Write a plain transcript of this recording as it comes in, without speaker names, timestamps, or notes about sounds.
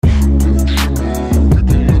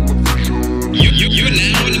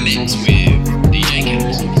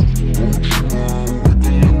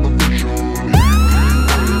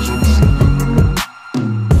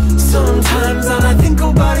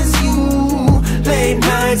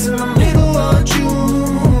nights in the middle of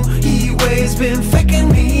June. He waves been faking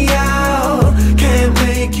me out. Can't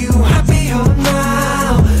make you happier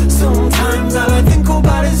now. Sometimes all I think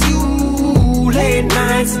about is you. Late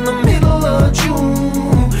nights in the middle of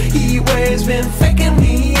June. He waves been faking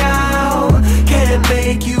me out. Can't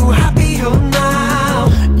make you happier now.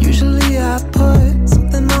 Usually I put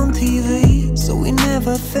something on TV, so we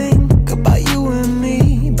never think about you and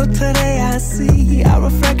me. But today I see our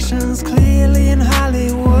reflections clearly in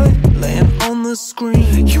Hollywood, laying on the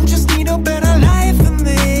screen. You just need a better life than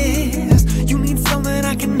this. You need something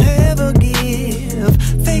I can never give.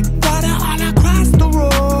 Fake water all across the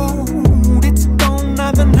road. It's gone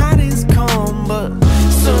now, the night is come. But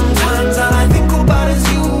sometimes all I think about is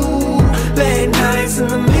you. Late nights in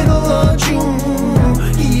the middle of June.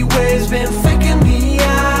 He waves been faking me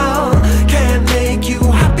out. Can't make you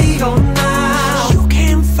happier now. You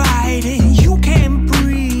can't fight it, you can't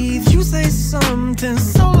breathe. You say something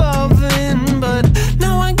so loving, but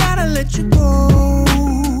now I gotta let you go.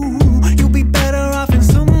 You'll be better off in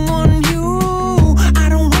someone new. I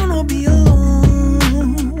don't wanna be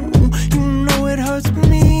alone. You know it hurts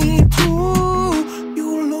me too. You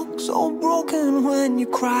look so broken when you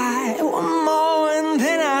cry. One more and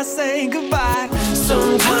then I say goodbye.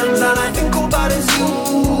 Sometimes all I think about is you.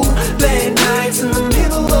 Late nights in the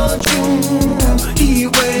middle of June. He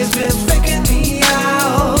waves been faking me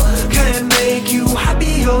out. Can't make you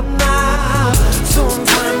happier now.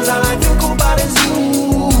 Sometimes all I think about is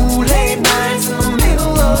you. Late nights in the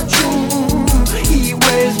middle of June. He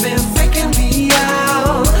waves been faking me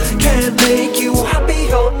out. Can't make you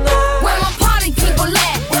happier now. Where my party people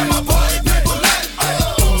at? Where my party people at?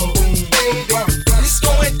 It's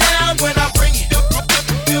going down when I bring it.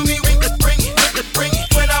 Feel me, bring it, bring it.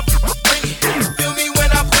 When I bring it, feel me when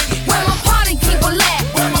I bring it. Where my party people at?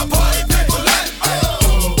 Where my party people at?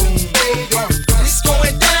 It's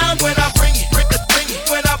going down when I bring it. Bring it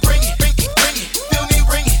when I bring it. Bring it. Feel me,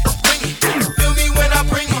 bring it. Feel me when I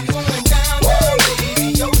bring it. Going down, baby,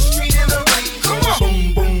 your street in the rain. Come on,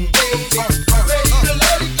 boom boom, baby, ready to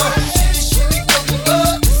let it go. Shimmy, go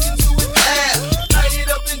up, listen to it loud. Light it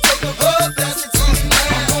up and take a hug, that's it to me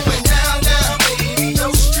now. Going down, baby,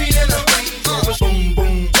 your street in the rain. Boom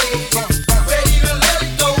boom, baby, ready to let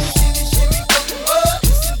it go. Shimmy, go up,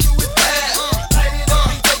 listen to it loud. Light it up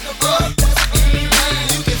and take a hug, that's it to me now.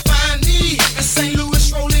 You can find me in St. Louis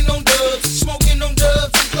rolling on dubs, smoking on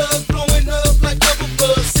dubs and clubs, blowing up like rubber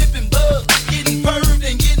buzz, sipping bug, getting purred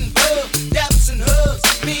and getting bugged, daps and hugs,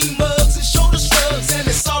 mean mugs and shoulder shrugs, and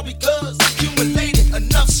it's all because accumulated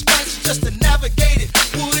enough spice just to navigate it.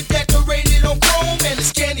 Wood decorated on chrome and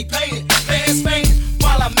it's candy painted, fans fainted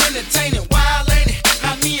while I'm entertaining. Wild ain't it?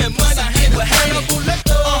 Not me and money in a hannibal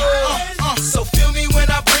liquor. So feel me when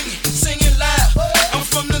I bring it, singing loud. I'm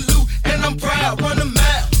from the loot and I'm proud. Run a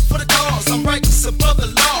mile for the cause. I'm righteous above the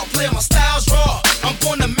law. Play my styles raw. I'm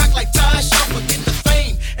born to Mac like Ty Shaw. Forget the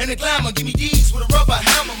fame and the glamour. Give me these with a rubber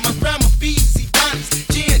hammer. My grandma feeds Ebonics,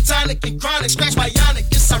 gin, tonic, and chronic. Scratch bionic,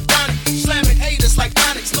 it's ironic. Slamming haters like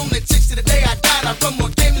Onyx. Lunatics to the day I died. I run more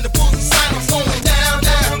game than the Bulls and sign. I'm going down,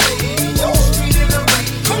 baby. Your street in the rain.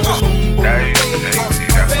 Come on. Ready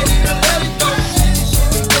to let it go.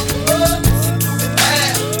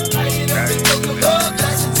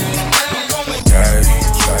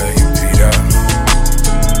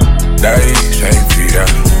 Dai, sei fira,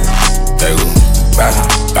 tego, basa,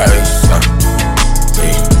 balsa.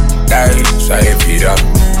 Dai, sei fira,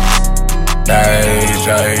 dai,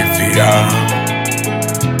 sei fira,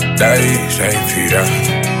 dai, sei fira,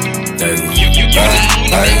 tego, basa,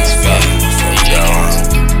 balsa.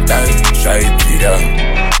 Dai, sei fira.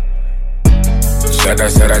 Sada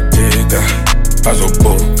teta, pazo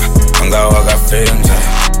boca, anga wakafenza,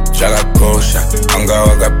 chakakosha, anga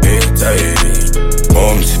wakapeta,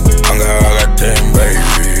 Momsi, anga wakatemba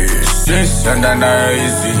hivi. Sisanda na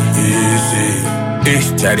easy.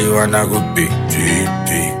 Chari wana kupiti.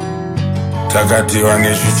 Takati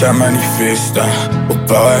waneshucha manifesta.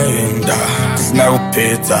 Upawaenda, sina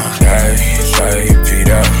kupeta. Dai,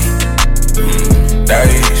 shaipira.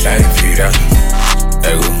 Dai, shaipira.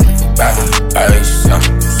 Ego, basa, balsa.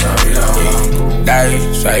 Dai,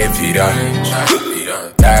 shaipira.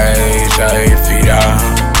 Dai, shaipira.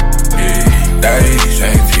 Dai,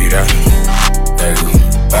 shaipira. Ego,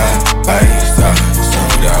 balsa.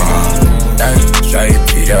 Dai,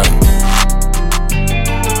 shaipira.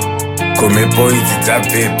 Come boy, it's a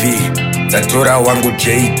baby. Tatora wangu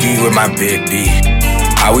JD with my baby.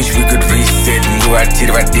 I wish we could reset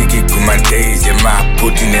nguatiri vadiki kuma days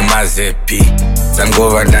yemaputi nemazepi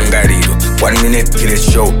Zangova dangariro 1 minute till the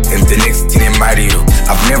show and the next in a mariro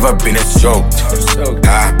I've never been as choked.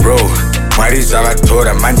 Ah bro, my Mwari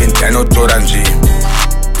zvavatora manje ndanotora nzvimbo.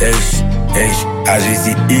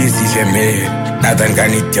 Hazvisi easy zvemhere. Nothing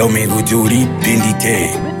can tell me kuti uripindike.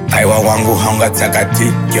 Aiwa wangu hanga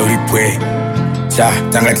dzakati yeuripwe.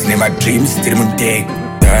 Tanga tine madreams tiri mudek.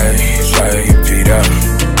 Dai zvaipira.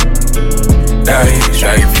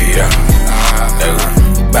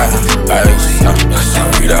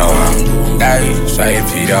 Zvaipira wangu. Dai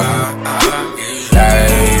zvaipira.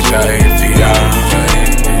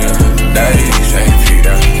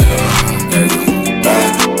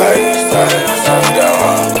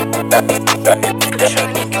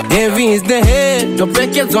 Heavy is the head,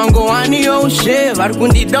 topfekedzwa ngowani youshe. Vari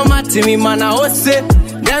kundida matimi mana ose.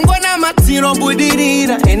 Ndangona matiro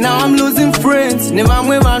budirira, and now I'm losing friends.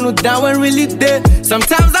 Nevamwe vanhu that were really there.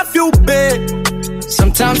 Sometimes I feel bad,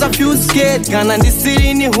 sometimes I feel scared. Kana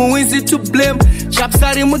ndisirini, who is it to blame? Chaps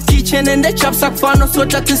are in my kitchen and the chaps are fun, so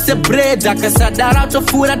that is the bread. Akasadara to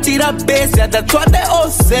food at tira base, yeah, that's what they all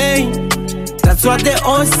saying. That's what they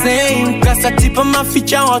all saying. Cause I tip on my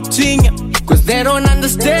feature or twing. Cause they don't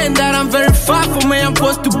understand that I'm very far from where I'm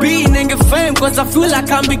supposed to be. Nigga fame, cause I feel like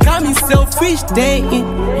I'm becoming selfish. Day in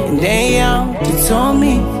and day out, it's on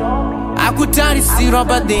me. I could tell this zero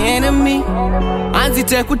about the enemy.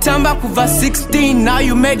 Anzite kutamba kuva 16. Now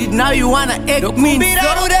you made it, now you wanna egg me.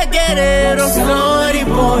 So they get it, oh sorry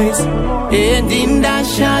boys. And in that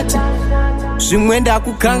shot zvimwe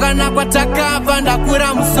ndakukangana kwatakabva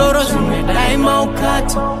ndakura musoro zvimwe daima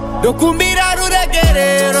ukati ndokumbira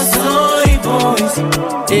ruregerero sorry boys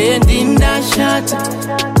ndindashata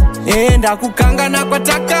ndakukangana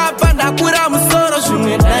kwatakabva ndakura musoro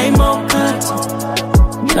zvimwe daima ukati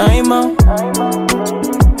daima ukati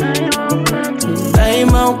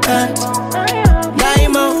daima ukati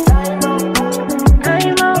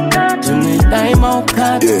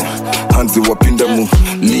Hanzi wapinda mu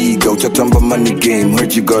league, uchatamba money game.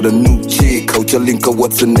 Heard you got a new chick, uchalinka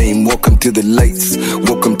what's her name? Welcome to the lights,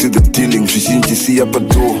 welcome to the dealing. Shishinji si hapa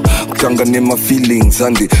do, kutangane my feelings.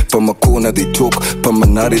 Handi, pa makona they talk, pa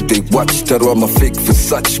manare they watch. Taro I'm a fake for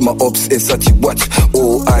such, my ops is such a watch.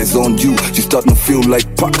 All eyes on you, you starting to feel like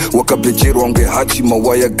Pac. Waka bejero ange hachi, my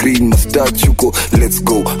wire green, my star chuko. Let's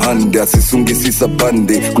go, handi, asisungi sisa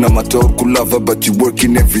bande. Kuna mator kulava, but you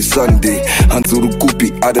working every Sunday. Hanzuru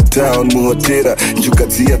kupi, out of town, muhotera.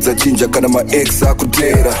 Njukazia za chinja kana ma ex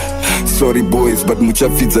akutera. Sorry boys, but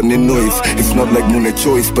muchafidza ne noise. It's not like mune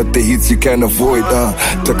choice, but the hits you can't avoid.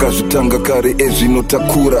 Takazvitanga kare ezvino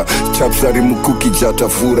takura. Chapsari mukuki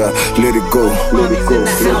jatafura. Let it go, let it go,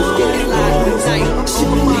 let it go.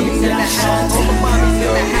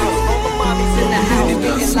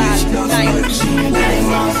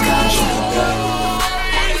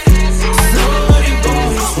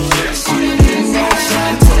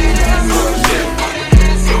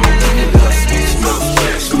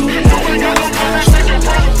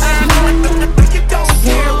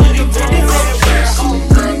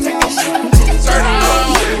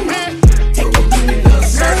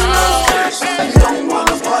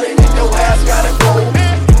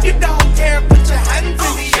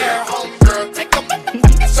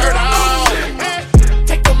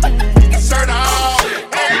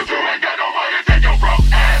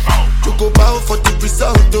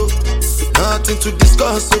 To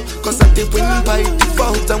discuss, cause I did win by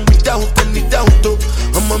default and without any doubt.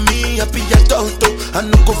 I'm a me happy adult. I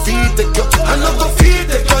no go feed the girl, I no go feed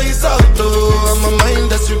the girl is out. I'm a mind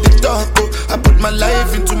that's you the talk. I put my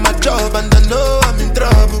life into my job and I know I'm in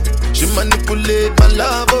trouble. She manipulate my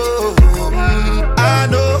love. I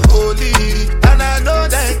know holy and I know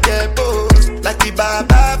that get boss like the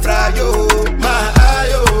Baba Frayo. My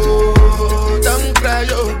ayo, don't cry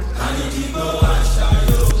yo. I need to go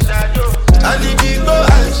and shadow. I need to go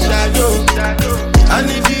and shadow. I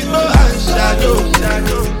need to go and shadow.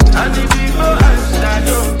 Shadow. I need to go and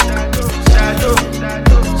shadow.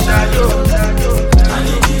 I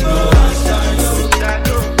need to go and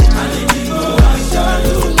shadow. I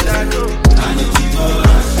need to go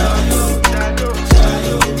and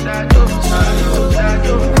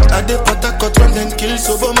shadow. I did Port run then kill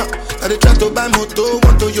Soboma. I did try to buy moto,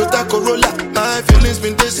 want Toyota Corolla. My feelings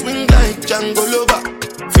been they swing like Django Lover.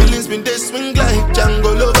 Feelings been they swing like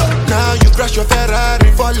Django Lover. Now you crash your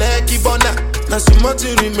Ferrari for Lucky Bona. Now so much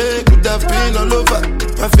you remake could have been all over.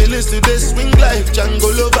 My feelings today swing like Django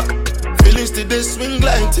Lover. Feelings today swing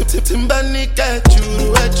like Timbani at you.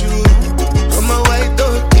 I'm a white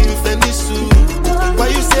dog in Fenisu. Why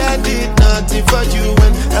you say I did nothing for you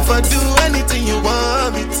when if I do anything you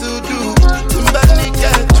want me to do? Timbani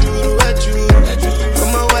at you.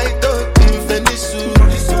 I'm a white dog in Fenisu.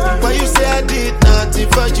 Why you say I did nothing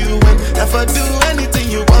for you when if I do anything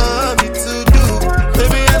you want me to do?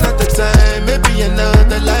 Maybe another time.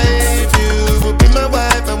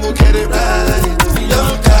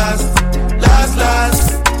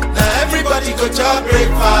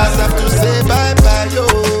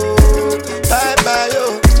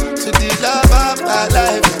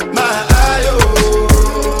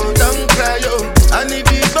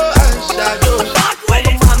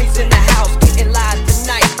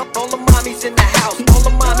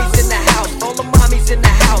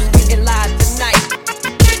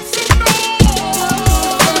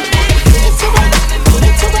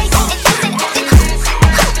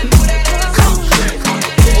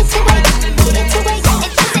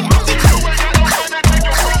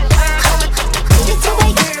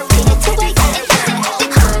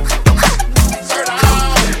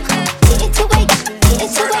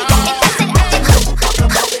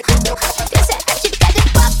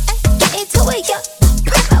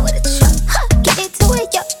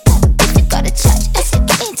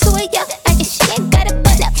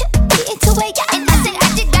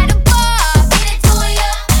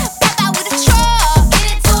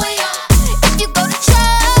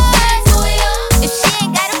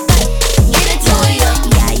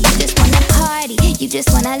 just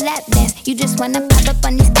wanna lap dance. You just wanna pop up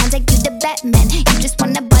on these cons like you the Batman. You just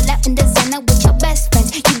wanna ball out in designer with your best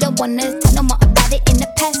friends. You don't wanna tell no more about it in the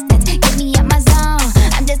past tense. Get me out my zone.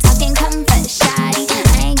 I'm just talking comfort, shawty.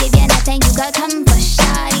 I ain't give you nothing, you got comfort,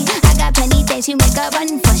 shawty. I got plenty things you make a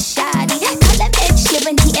run for, shawty. Call him Ed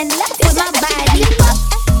Sheeran, he in love with my body.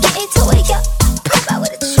 Get into it, yeah. Pop out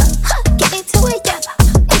with a truck, huh? Get into it, yeah.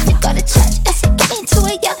 If you go to church, I said get into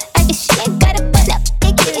it, yeah. I guess she ain't gotta put up,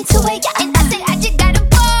 they get into it, yeah. And I said I just gotta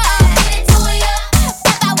ball. Get into it, yeah.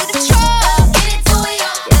 Pop out with a truck, get into it,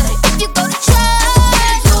 yeah. If you go to church, get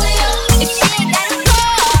into it, yeah. If she ain't gotta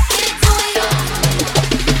ball, get into it, yeah.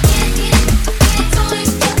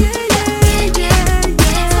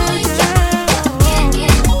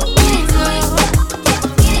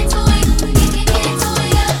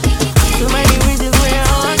 So many reasons why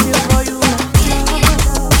I want you for you.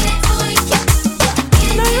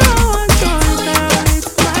 Now you want to understand it's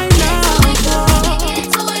my love.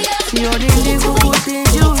 See all the little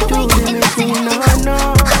things you do, they make me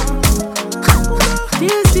know.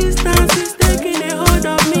 This distance is taking a hold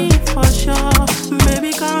of me for sure.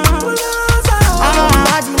 Baby, come. I'm a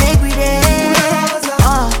heart to make with it.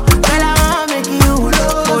 Oh, girl, I wanna make you.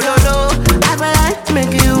 Oh, no, no. I feel like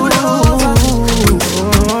make you. Oh,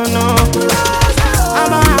 no.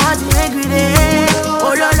 I'm a heart to make with it.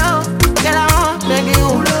 Oh, no, no. Girl, I wanna make you.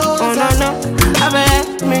 Oh, no, no. I feel like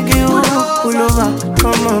make you. Pull over.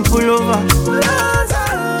 Come on, pull over.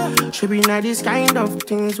 Should be not this kind of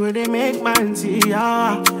things where they make man see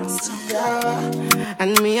ya.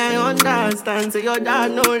 And me, I understand. Say your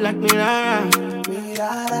dad know like me, rara.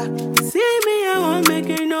 See me, I won't make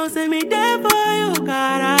you know. Say me there for you,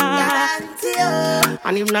 gotta.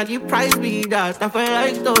 And if not, the price be that. I feel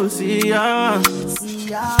like to see ya.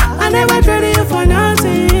 I never traded you for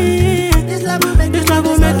nothing. This love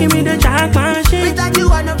will make me the jack machine. Without you,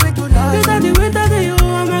 I never to love. Without you,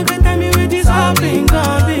 I'm gonna get me with this whole bingo.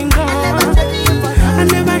 I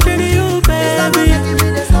never traded you, baby.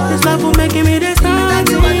 This love will make me the star.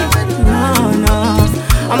 No.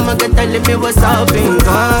 I'ma get telling me what's up, bingo.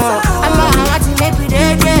 I'ma have to make it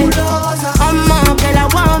again. I'ma girl, I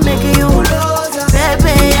wanna make you.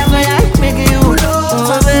 Baby, I feel like making you.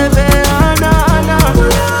 Oh, baby, oh, no.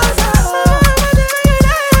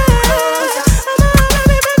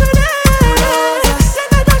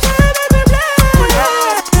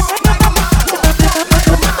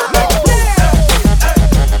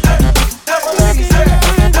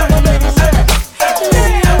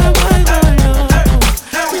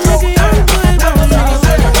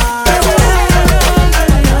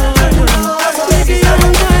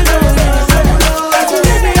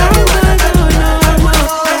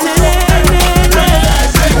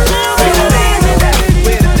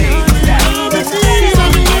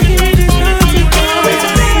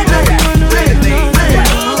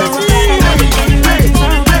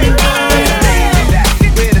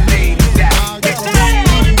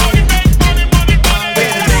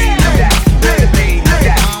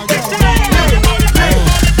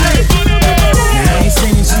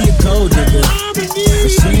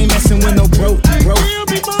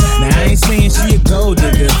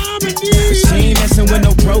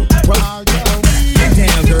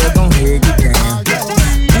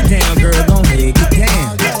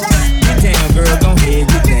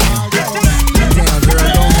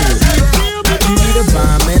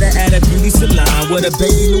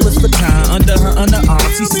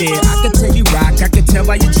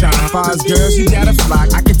 Girls, you got a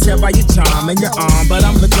flock, I can tell by your charm and your arm, but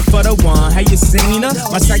I'm looking for the one. Have you seen her?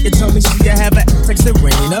 My psychic told me she could have a like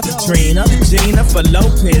Serena, Trina, Gina for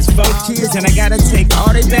Lopez, 4 kids, and I gotta take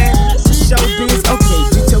all they bad to show biz. Okay,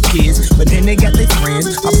 get your kids, but then they got their friends.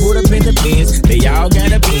 I pulled up in the Benz, they all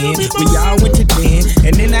got a bin. We all went to den,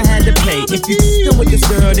 and then I had to pay. If you f***ing with this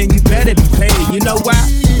girl, then you better be paid. You know why?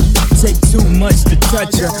 Take too much to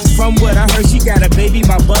touch her. From what I heard, she got a baby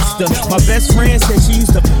by Buster. My best friend said she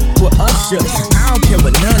used to with Usher. I don't care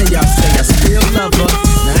what none of y'all say, I still love her.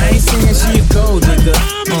 Now I ain't saying she a gold digger,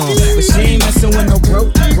 but she ain't messing with no broke.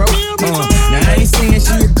 Now I ain't saying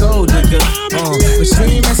she a gold digger, but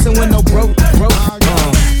she ain't messing with no broke.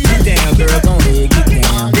 Get down, girl, gon' head, get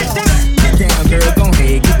down. Get down, girl, gon'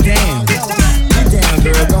 head, get down. Get down,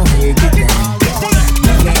 girl, gon' head, get down.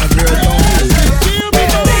 Get down, girl, gon' head.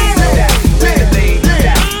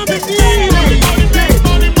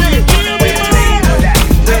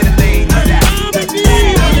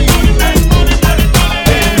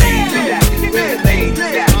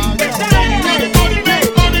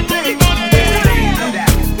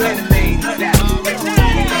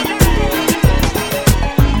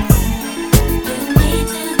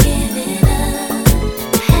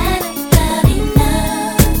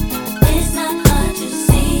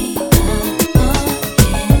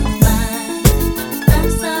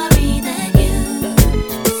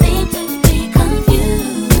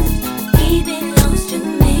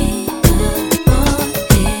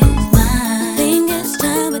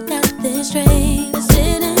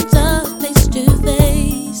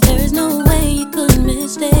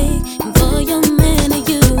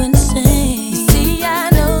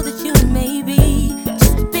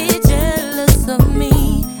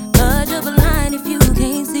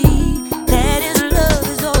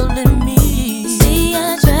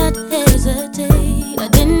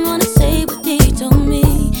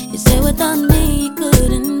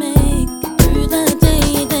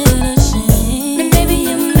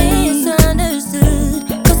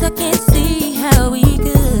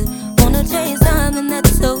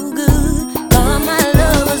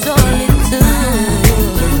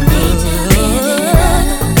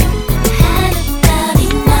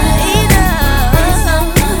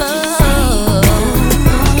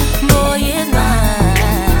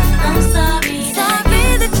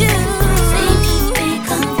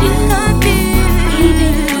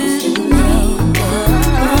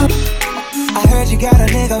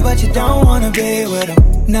 nigga, but you don't wanna be with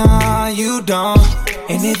him. Nah, you don't.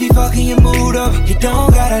 And if he fucking your mood up, you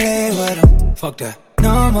don't gotta lay with him. Fuck that.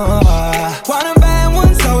 No more. Why them bad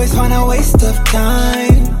ones always find a waste of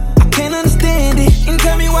time? I can't understand it. And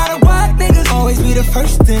tell me why the white niggas always be the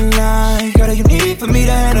first in line. Girl, you need for me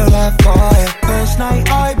to handle that for you. First night,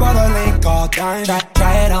 I bought a link all time.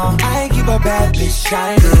 Try it on. I ain't keep a bad bitch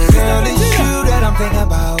shining. Girl, it's you that I'm thinking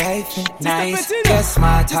about wifing. Nice, that's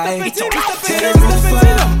my type. To the roof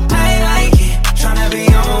up, I like it. Tryna be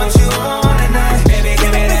on what you want tonight. Baby,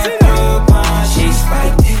 give me that coupon. She's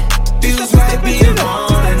fighting. Feels right being wrong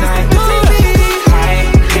tonight. I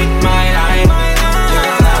hate my life.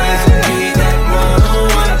 Your life, be that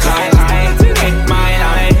one time. I hate my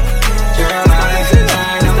life. Your life, baby.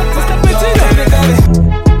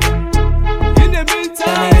 In the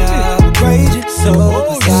meantime, upgrade it so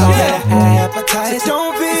beside appetite.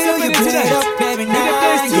 Don't feel you plate up, baby, now.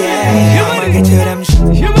 Yeah, I'ma get you them.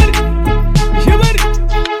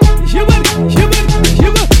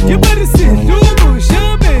 You better see Lubu,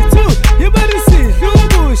 Shabe too. You better see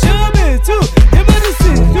Lubu, Shabe too. You better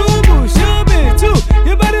see Lubu, Shabe too.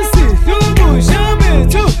 You better see Lubu, Shabe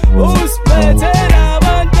too. Who's better? I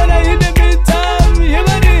want to in the meantime. You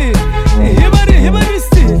better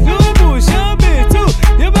see Lubu, Shabe too.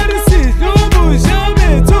 You better see Lubu, Shabe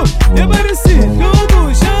too. You better see Lubu,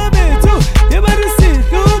 Shabe too. You better see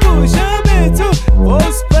Lubu, Shabe too.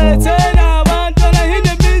 Who's better? I want to in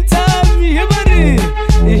the meantime.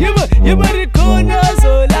 You better go now,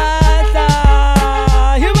 so lata.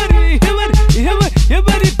 You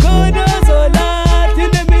better go now, so lata. In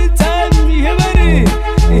the meantime,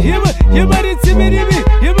 you better timidity me.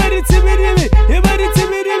 You better timidity me. You better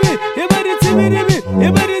timidity me. You better timidity me.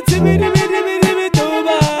 You better timidity me.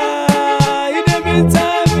 Toba. In the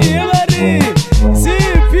meantime, you better see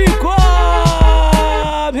people.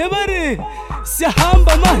 You better see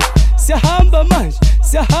hamba man. See hamba man.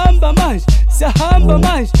 See hamba man. Sahamba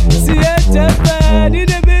mash, see it bad in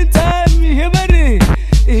the meantime. Hibari.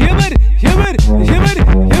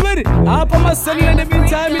 Up on my son in the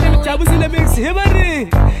meantime, in the Chabus in the mix. Hibari.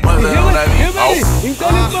 In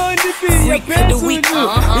California, freak of the week,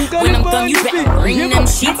 When I'm done, you better bring them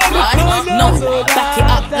sheets, blood. No, back it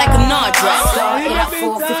up like a nod dress. Start it up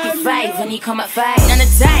 4:55 when he come at 5. None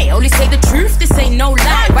of die, only say the truth, this ain't no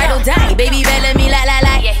lie. Right or die, baby, better me like.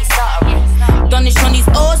 Yeah, he started. Done this on these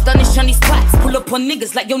O's, done this on these spots. Pull up on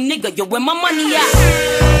niggas like yo nigga, yo, where my money at?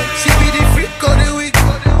 She be the freak of the week.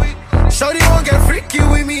 Shorty won't get freaky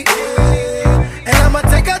with me. And I'ma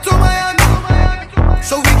take her to Miami,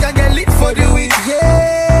 so we can get lit for the week.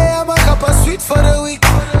 Yeah, I'ma cup a sweet for the week.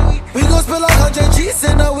 We gon' spill 100 G's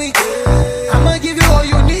in a week. I'ma give you all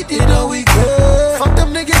you need in a week. Fuck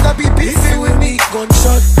them niggas that be beefing with me.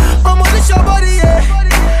 Gunshot, I'ma dish your body, yeah.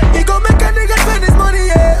 He gon' make a nigga spend his money,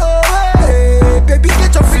 yeah. Oh, hey, baby,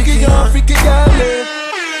 get your freaky on, freaky girl, yeah.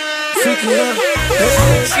 Freaky on.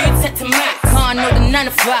 Street set to Mac, can't know the 9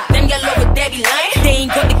 to 5. Them yellow with they be lying, they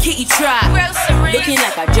ain't got the kitty try. Looking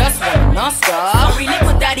like I just won an Oscar. Sorry,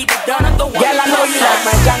 little daddy, but done at the one. Girl, I know you like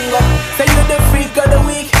my Django. Say you the freak of the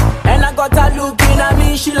week. And I got her looking at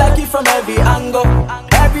me, she like it from every angle.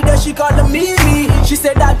 Every day she call me. She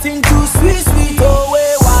said that thing too sweet. Oh,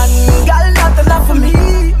 wait, one girl, not enough for me.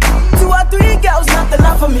 2 or 3 girls, not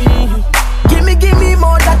enough for me. Give me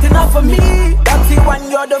more, that's enough for me. That's the one,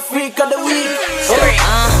 you're the freak of the week.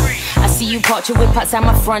 I see you park your whip outside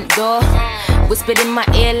my front door. Whispered in my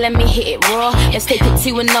ear, let me hit it raw. Let's take it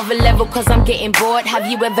to another level, cause I'm getting bored. Have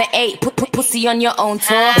you ever ate put pussy on your own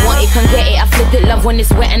tour? Want it, come get it, I flip it, love when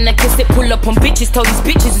it's wet and I kiss it. Pull up on bitches, told these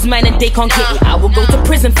bitches it's mine and they can't get it. I will go to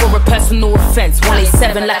prison for a personal offense.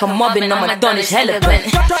 187 like I'm mobbing on my Donish hella bent.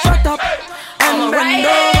 Shut up. I'm right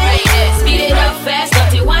there. Speed it up fast,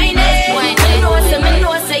 start it whining. Me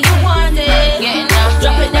know say you want it. Getting down,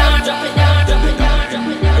 drop it down, drop it down, drop it down, drop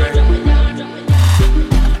it down, drop it down, drop it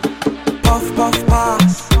down. Puff,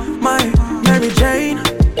 pass, my Mary Jane.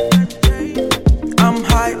 I'm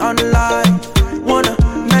high on life, wanna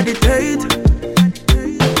meditate.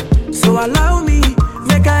 So allow me,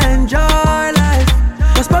 make I enjoy life.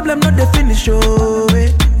 Cause problem not the finish, oh,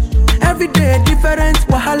 eh. Every day different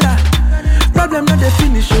wahala. Problem not the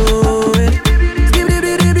finish, oh, eh.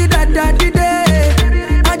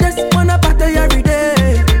 I just wanna party every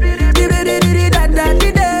day.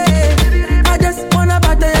 I just wanna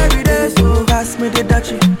party every day. So pass me the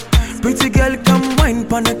dachi. Pretty girl, come wine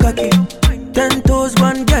pon the cocky. 10 toes,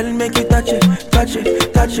 one girl, make it touch it. Touch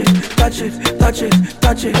it, touch it, touch it, touch it,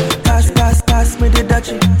 touch it. Pass me the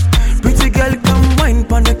dachi. Pretty girl, come wine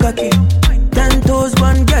pon the cocky. 10 toes,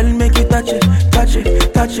 one girl, make it touch it, touch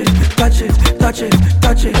it, touch it, touch it, touch it,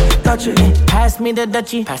 touch it, touch it. Pass me the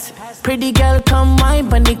Dutchie. Pretty girl, come wine,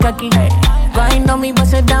 bunny cocky. Grind on me,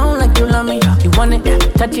 bust it down like you love me. You want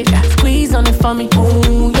it, touch it, squeeze on it for me.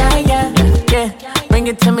 Ooh, yeah, yeah, yeah. Bring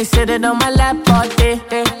it to me, sit it on my lap all day.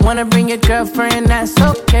 Wanna bring your girlfriend, that's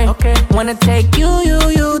okay. Wanna take you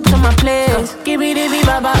to my place. Give it,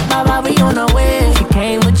 ba, we on our way. She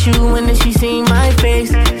came with you and then she seen my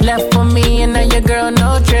face. Left for me and now your girl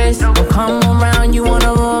no trace. Don't come around, you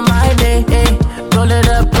wanna ruin my day. Roll it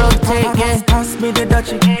up, rotate, yeah. Pass me the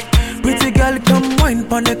Dutchie. Pretty girl, come wine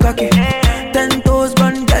pon the cocky. 10 toes,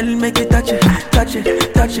 one girl, make it touch it, touch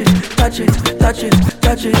it, touch it, touch it, touch it,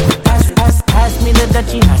 touch it. Pass me the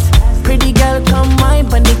Dutchie. Pretty girl, come wine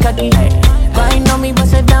pon the cocky. Grind on me,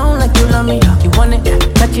 bust it down like you love me. You want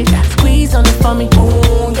it, touch it, squeeze on it for me.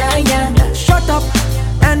 Ooh, yeah, yeah. Shut up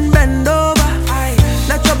and bend over.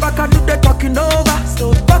 Let your back do the talking over.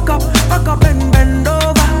 So back up and bend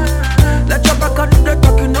over. Let your back do the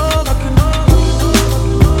talking over.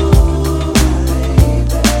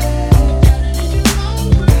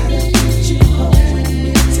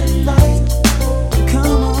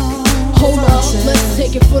 Let's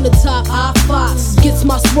take it from the top. I Fox gets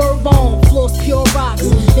my swerve on, floors pure rocks.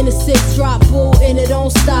 In the 6 drop, bull, and it don't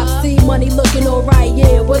stop. See money looking alright,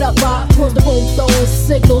 yeah. What up, Bob? Across the room throwing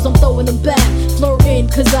signals, I'm throwing them back. Flirting,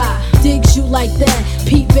 cause I digs you like that.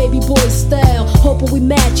 Pete baby boy style, hoping we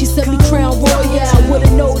match. You said me crown royale with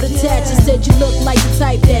a note attached. You said you look like the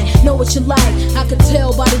type that know what you like. I could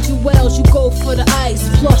tell by the jewels you go for the ice.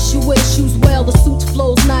 Plus you wear shoes well, the suit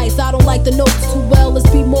flows nice. I don't like the notes too well, let's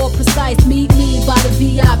be more precise. Meet me by the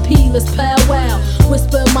VIP, let's powwow.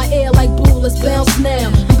 Whisper in my ear like boo, let's bounce now.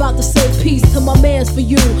 I'm about to say peace to my mans for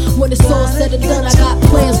you. When it's all said and done, I got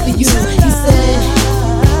plans for you. He said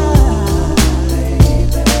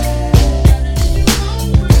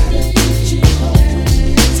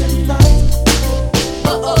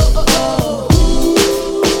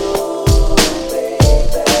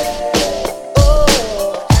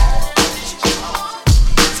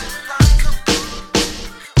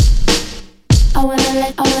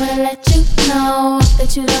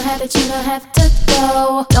that you don't have to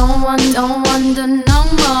go. Don't wonder no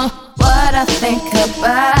more what I think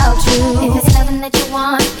about you. If it's something that you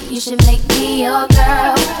want, you should make me your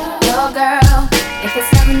girl, your girl. If it's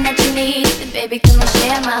something that you need, then baby come and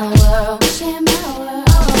share my world, share my world.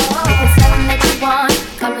 If it's something that you want,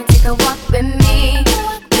 come and take a walk with me,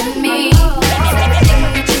 with me. It's everything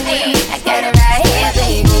that you need, I got it right here,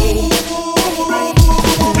 baby.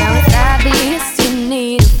 Now it's obvious you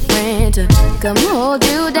need a friend to come hold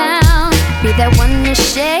you down. Be that one to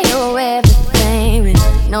share your everything when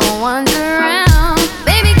no one's around.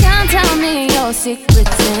 Baby, come tell me your secrets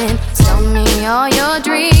and tell me all your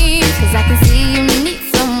dreams. Cause I can see you need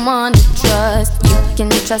someone to trust. You can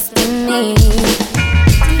trust in me.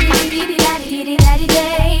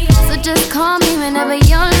 So just call me whenever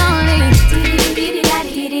you're lonely.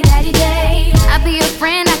 I'll be your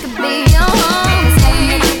friend, I could be your home. If it's something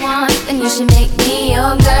that you want, then you should make me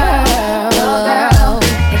your girl.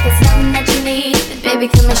 If it's something that you need, then baby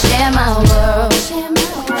come and share my world.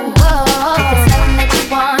 Whoa. If it's something that you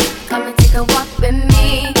want, come and take a walk with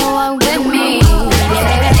me. Walk with me.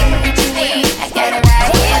 Yeah, everything that you need, I got it right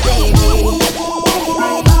here, baby.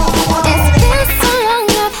 It's been so long,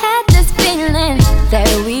 I've had this feeling that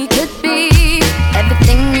we could be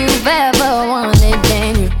everything you've ever wanted,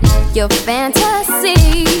 and your fantasy.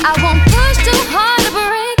 I won't push too hard to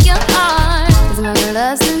break your heart, cause my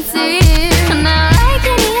love's sincere. Not like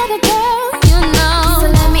any other girl, you know. So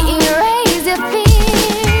let me erase your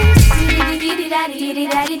fears.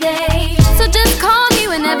 So just call me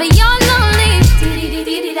whenever you're lonely.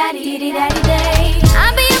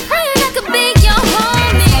 I'll be your friend, I could be your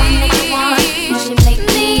homie. You should make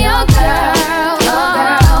me your girl,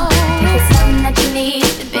 girl. If it's something that you need,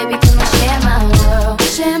 then baby come and share my world,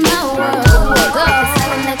 share my world. If it's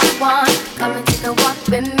something that you want, come and take a walk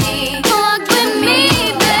with me, walk with me,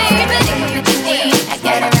 baby. Everything that you need, I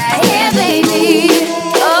got it right here, baby.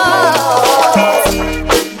 Oh.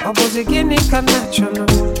 Opposite natural.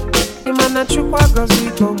 Imana chukwa gozi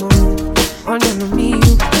gomo. Onye no me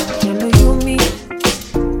you me.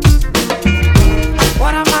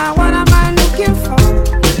 What am I looking for?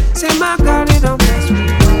 Say my God, it don't mess me.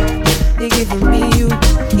 They giving me you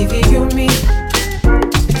me.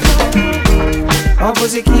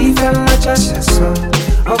 Opposite key fell like just so.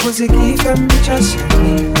 Opposite key fell me just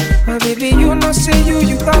me. My baby, you know say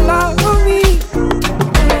you got love for me.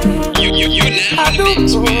 You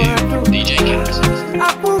now DJ Kansas. I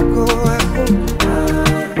will go.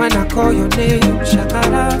 When I call your name,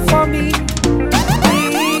 shakara for me.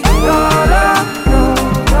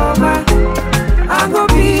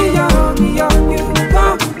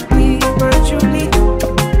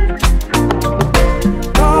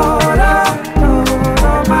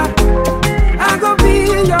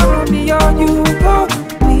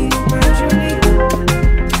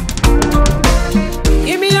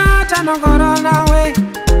 I no go run away.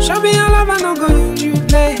 Show me your love, I no go use you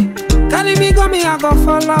play. Carry me, go me, I go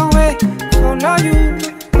follow away. Follow you,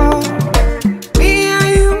 oh. Me and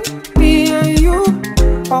you.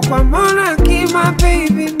 Okwamona, keep my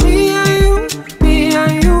baby. Me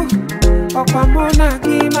and you. Okwamona,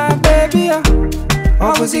 keep my baby.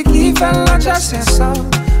 Opposite fella just say so.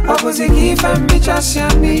 Opposite fella just say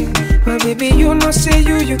me. My baby, you know say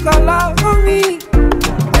you got love for me.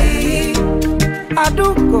 Hey, I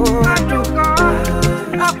do go.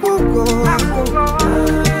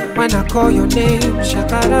 When I call your name,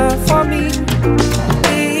 shakara for me.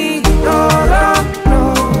 Hey, no,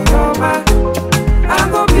 man. I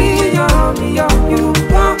go be your, you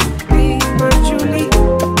gon' be my Julie.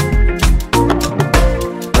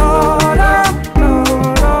 No,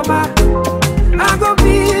 man. I go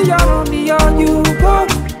be your, you gon'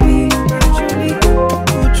 be my Julie.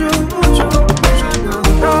 Uju.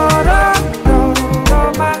 No,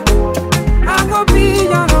 man. I go be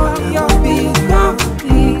your, you gon'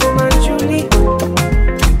 be my Julie.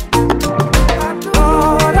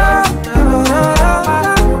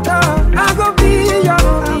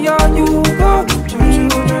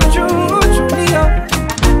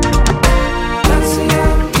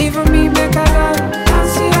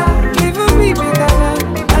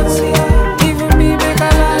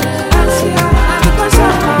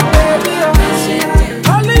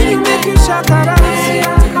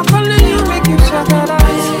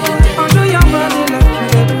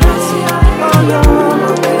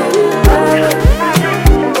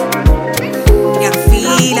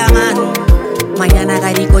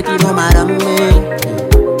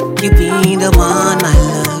 You be the one, my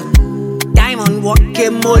love. Diamond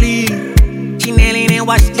walking molly. Chinelli and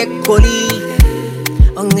watch the collie.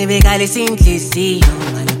 Only we got it simplicity.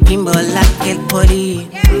 Bimbo like it polly.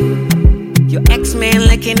 Your ex-man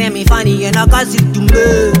looking at me funny, and I cause it to me.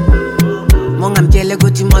 Mong I'm jelly go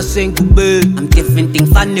to my swing to bird. I'm different thing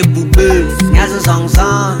funny boo. As a song,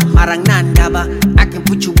 Marang Nandaba. I can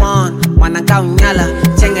put you on. Wanna go nyala.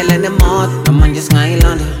 Tangle in the mouth. I'm on just my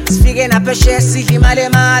London. Speaking up a share, see him at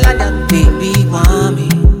London. Baby, want me.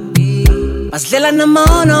 Mas lila na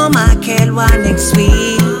mono, my kid, one next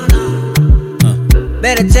week.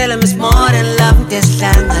 Better tell him it's more than love, this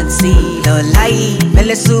lang and see. Lo lie,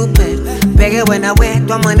 belly super. Bigger when I wear,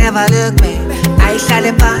 don't never look back. I shall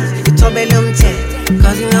it pass, you told me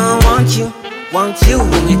cause you know I want you.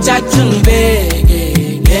 Ngithatha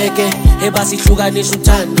ngibeke ebasi hlukanisa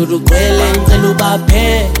uthando lugcwele ngicela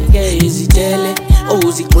ubapheke izitele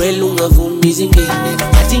ozigcwele ungavumi izingene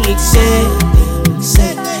athi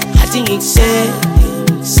ngikusete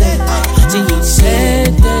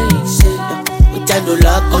uthando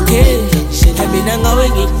lakho ngeke mina ngawe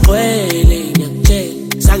ngigcwele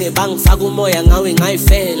ngiyakutshela sange bangifaka umoya ngawe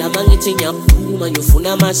ngayifela mangithi ngiyaphuma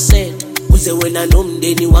ngiyofuna amasela uze wena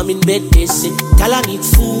nomndeni wami nibedese dala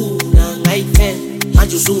ngikufuna ngayithela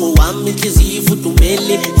manje usungowami inhliziyo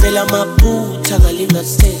ifudumele phela amaphutha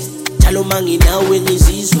ngalingasese njalo manginawe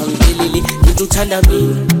ngizizwa ngiphelele ngithi uthanda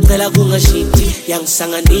mina phela kungashinthi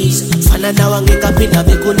yangisanganisa fana nawe angekaphinda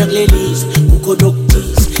bekhona kulelizwe kukhona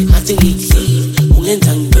okuthize ngathi ngikudlile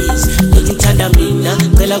ungenza ngibize ngithi uthanda mina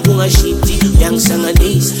phela kungashinthi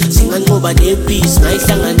yangisanganisa singanqoba nebhizi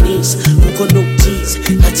ngayihlanganisa kukhona okuthize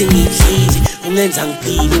ngathi ngikudlile ungenza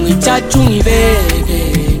ngiphile ngithatha ungibeke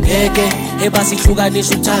ngeke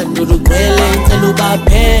ebasihlukanisa uthando lugcwele ngicela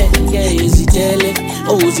ubapheke izitele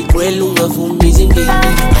ozigcwele ungavumi izingene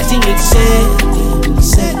athi ngikusete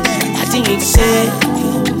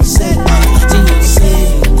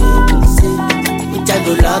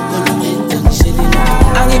uthando lakho lungenza ngishelela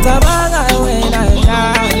angicabanga wena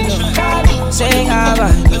njalo sengaba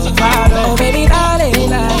nofalo baby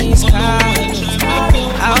lalela isikhathi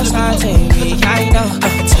awusathe ngikhayino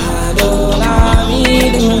uthando lami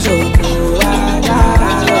luzokhula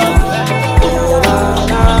njalo ngoba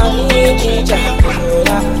nami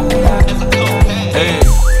ngijabula. Hey,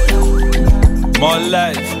 more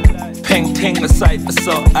life. Ping ting the sight for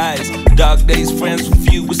sore eyes. Dark days friends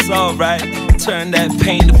with you, it's alright. Turn that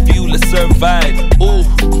pain to fuel to survive. Ooh,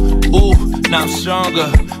 now I'm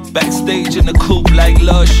stronger. Backstage in the coupe like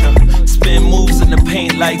Lusher. Spin moves in the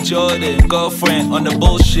paint like Jordan. Girlfriend on the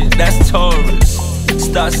bullshit, that's Taurus.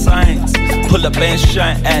 Star signs, pull up and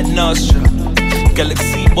shine at Nostra.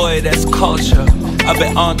 Galaxy boy, that's culture. I've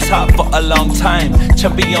been on top for a long time.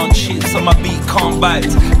 Champion cheats on my beat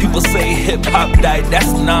combines. People say hip-hop died,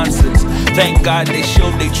 that's nonsense. Thank God they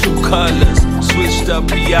showed their true colors. Switched up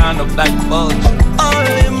piano like Bulger. All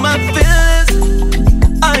in my feelings,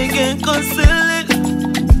 I can't conceal it.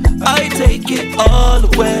 I take it all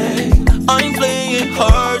away. I'm playing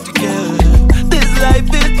hard to get. This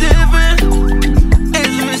life is different.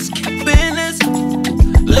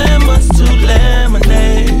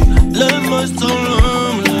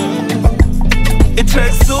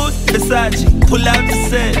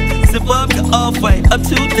 up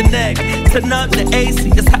to the neck. Turn up the AC,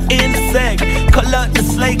 it's hot in the seg. Call up the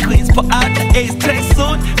slay queens, pull out the ace. Track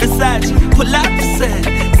suit, Versace, pull out the set.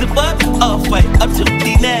 Zip up the off-white, up to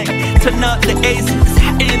the neck. Turn up the AC, it's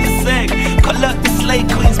hot in the seg. Call up the slay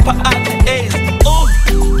queens, pull out the ace. Ooh,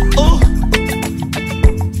 ooh.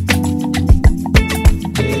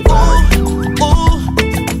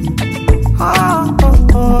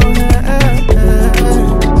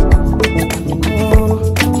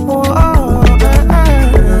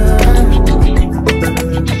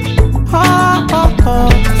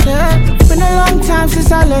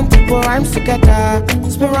 Since I learned to put rhymes together,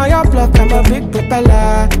 spin around your block, I'm a big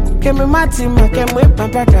propeller. Came with my team, I came with my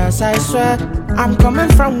brothers, I swear. I'm coming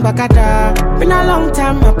from Bagada. Been a long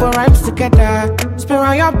time, I put rhymes together. Spin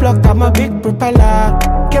around your block, I'm a big propeller.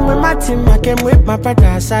 Came with my team, I came with my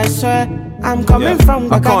brothers, I swear. I'm coming from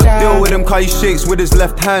Bagada. I can't deal with him cause he shakes with his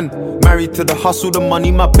left hand. Married to the hustle, the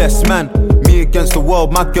money, my best man. Me against the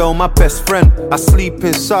world, my girl, my best friend. I sleep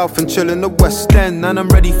in South and chill in the West End, and I'm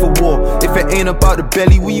ready for war. If it ain't about the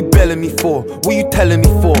belly, what you belling me for? What you telling me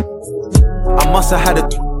for? I must have had a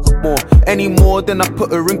more. Any more than I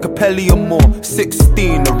put her in Capelli or more.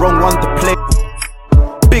 16, the wrong one to play.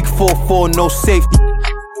 Big 4-4, no safety.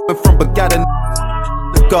 From Bagada,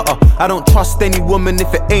 the gutter. I don't trust any woman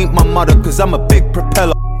if it ain't my mother, cause I'm a big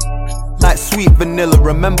propeller. Like sweet vanilla,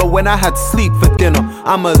 remember when I had sleep for dinner?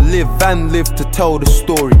 I'ma live and live to tell the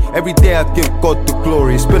story. Every day I give God the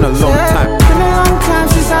glory. It's been a long time. Been a long time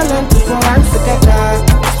since I learned to put rhymes together.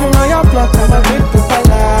 Spin on your block, I'm a big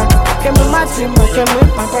propeller. Came with my team, I came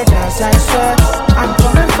with my brothers, I swear. I'm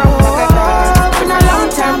coming from Bagada. Been a long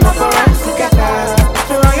time, I put rhymes together.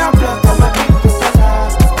 Spin on your block, I'm a big propeller.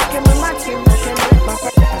 Came with my team, I came with my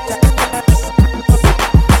brothers.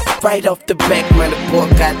 Right off the back, man, the boy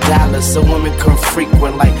got dollars, so women come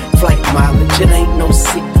frequent like flight mileage. It ain't no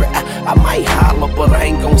secret. I might holler, but I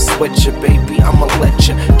ain't gon' sweat you, baby. I'ma let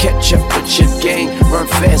you catch up with your game. Run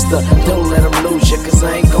faster, don't let them lose you, cause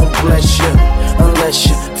I ain't gon' bless you unless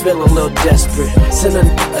you feel a little desperate. Send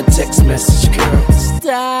a text message, girl.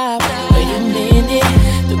 Stop, wait a minute.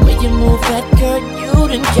 The way you move that girl, you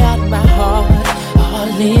done got my heart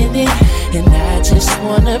all in it. And I just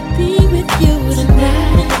wanna be with you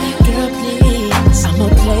tonight. Girl, please, I'm a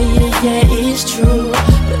player, yeah, it's true.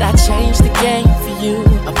 But I changed the game for you.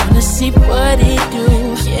 I wanna see what it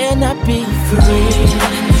do. Can I be free?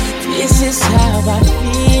 This is how I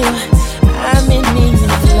feel. I'm in need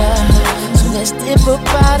of love, so let's dip up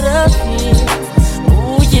out of here.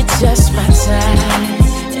 Ooh, you're just my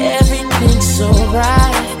type. Everything's so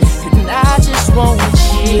right, and I just want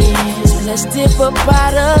cheers. So let's dip up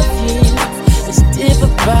out of here. Let's dip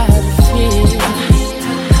up out of here.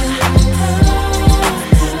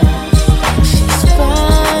 She's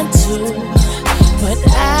fine too, but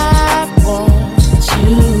I want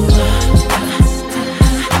you.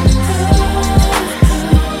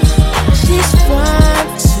 She's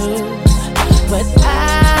fine too, but I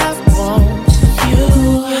want you.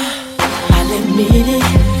 I'll admit it,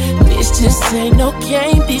 this just ain't no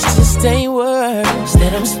game, this just ain't words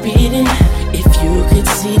that I'm speeding. If you could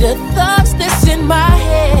see the thoughts that's in my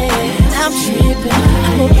head, I'm tripping,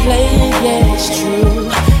 I'm a player, yeah, it's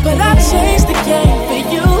true. But I changed the game for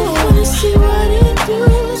you. Wanna see what it do?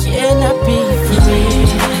 Can I be free?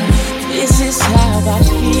 This is how I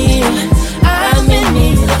feel. I'm in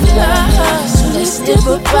need of love, so let's dip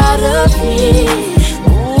up out of here.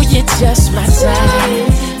 Ooh, you're just my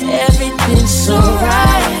type. Everything's so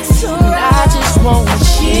right, and I just want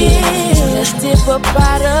cheers. So let's dip up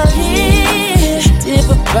out of here. Dip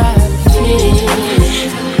up out of here.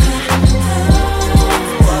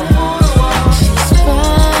 She's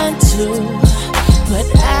fine too, but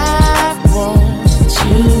I want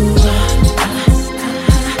you.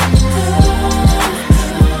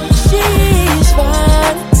 She's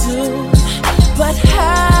fine too, but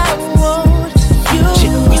I want you.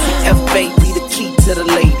 GWCF, baby, the key to the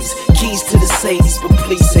ladies, keys to the Sadies, but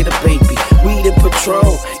please say the baby. Weed and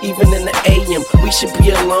Patron, even in the AM, we should be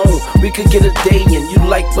alone. We could get a day in. You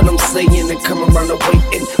like what I'm saying and come around and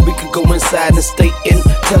waiting. We could go inside and stay in.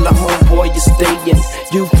 Tell a homeboy you're staying.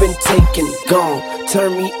 You've been taken, gone.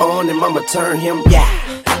 Turn me on and mama turn him. Yeah.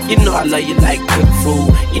 You know I love you like cooked food.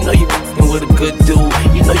 You know you f***ing with a good dude.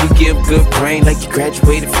 You know you give good brain like you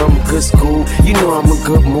graduated from a good school. You know I'm a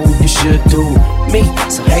good mood, you should do me.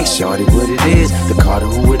 So hey shorty, what it is, the Carter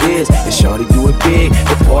who it is, and shorty do it big.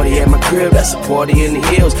 The party at my crib, that's a party in the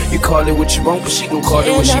hills. You call it what you want, but she gon' call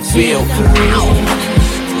it what she feel.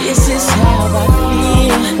 This is how I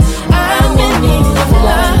feel. I'm in need of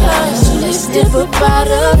love, so let's dip up out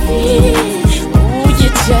of here. Ooh,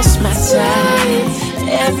 you're just my type.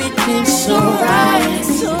 everything's so right.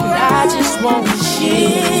 And I just want to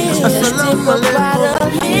share. Just take a bite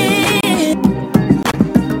of it.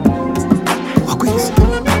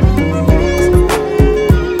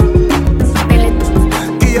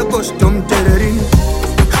 Custom terrorina,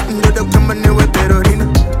 ndoda kutamba newe perorina,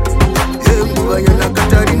 nguva yana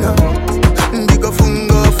Katarina,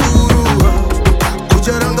 ndikafunga furua,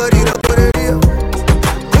 kucharangarira koreria,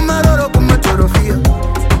 kumaroro kumatorofia,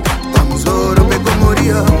 pamusoro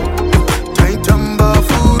pekomoria, taitamba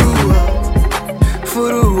furua,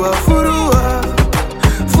 furua, furua,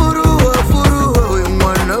 furua, furua, we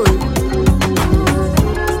mwana we.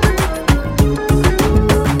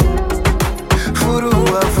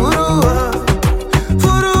 Furua, furua,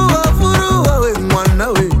 furua, furua, we mwana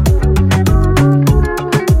we.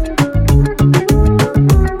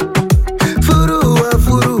 Furua,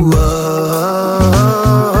 furua,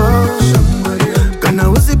 kana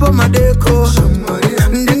usipo madeko,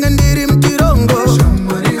 ndenge ndiri mtirongo,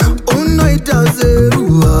 unoita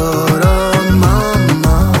zerua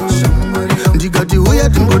mama, ndikati huya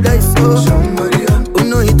timbodaiso,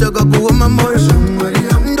 unoita kakuoma moyo,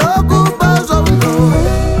 ndokubazo mno,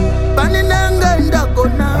 paninenge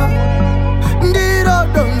ndakona, ndiro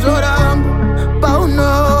donzo rangu,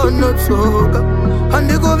 paunonotsoka,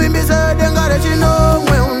 handikuvimbisa dengare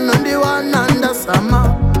chinomwe, unondiwana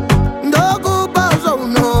ndasama, ndokubazo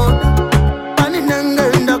unoda,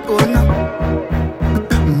 paninenge ndakona,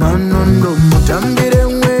 manondo mutambire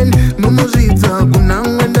mweni, mumuzvidza kuna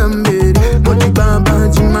mwenda mberi, moti baba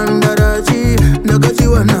chimandarachi,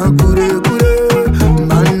 ndakachiwana kure kure,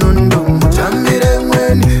 manondo mutambire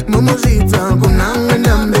mweni, mumuzvidza kuna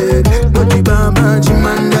mwenda mberi, moti baba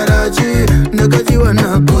chimandarachi,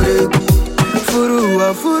 ndakachiwana kure.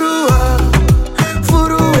 Furua, furua,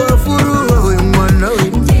 furua, furua, we mwana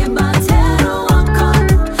we.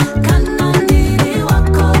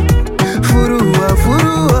 Furua,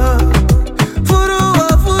 furua,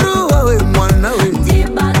 furua, furua, we mwana we.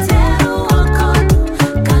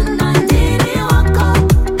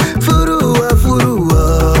 Furua, furua,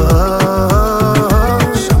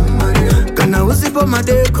 kana usipo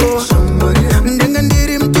madeko, ndenge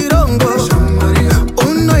ndiri mtirongo,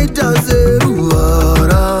 unoita zerua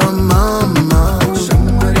ra mama,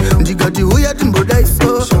 ndikati huya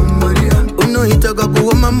timbodaiso, unoita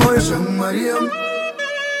kakuoma moyo,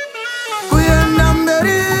 kuyenda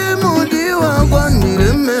mberi mudiwa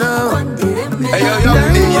kwandiremera,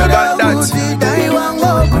 dai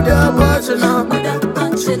wango kudabachana,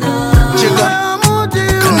 cheka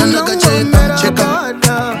kana nakacheka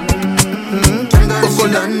cheka,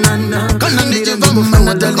 bokola kana ndicheva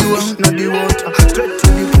mufana taliwa nadiwota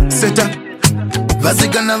seta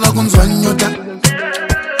vasikana vakunzwa nyota,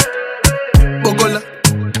 bokola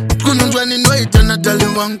kununzwa ninoita natali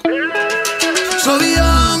wangu, shovi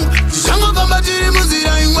yangu tishango kamba tiri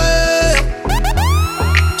muzira imwe,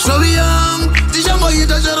 shovi yangu tishango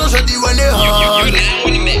yita chero shadiwa nehana,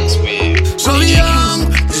 shovi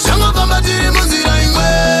yangu tishango kamba tiri muzira imwe,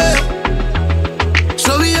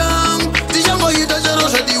 shovi yangu tishango yita chero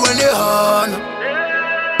shadiwa nehana.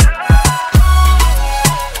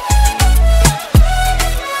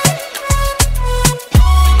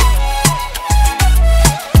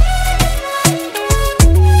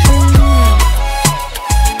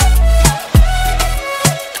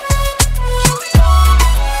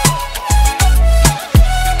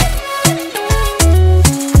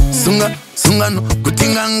 Sunga, sunga no,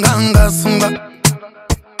 kutinga nganga sunga,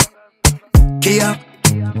 kia,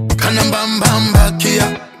 kana mbambamba kia,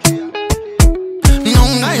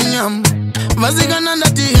 nonga inyam, vazigana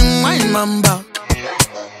ndati ingwai mamba,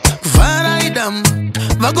 vara idam,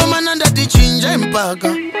 vagomana ndati chinja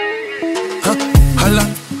mpaka, hala,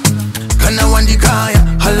 kana wandikaya,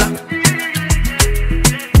 hala,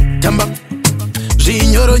 tamba,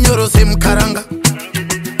 zinyoro nyoro semkaranga,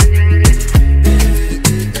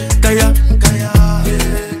 kaya,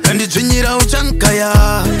 kandi chinyira uchankaya,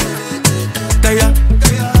 kaya,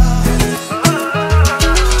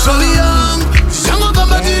 shovi yangu, tishango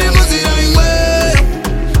kamba tiri muzira imwe,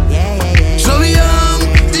 shovi yangu,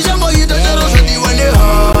 tishango yita chero shadiwa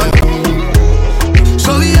nehana,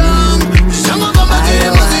 shovi yangu, tishango kamba tiri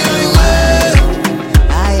muzira imwe,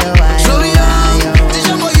 shovi yangu,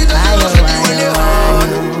 tishango yita chero shadiwa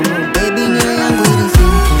nehana. Baby, nyo yangu ni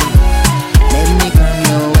simple. Let me come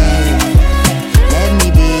your way. Let me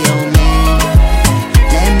be your man.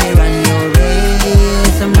 Let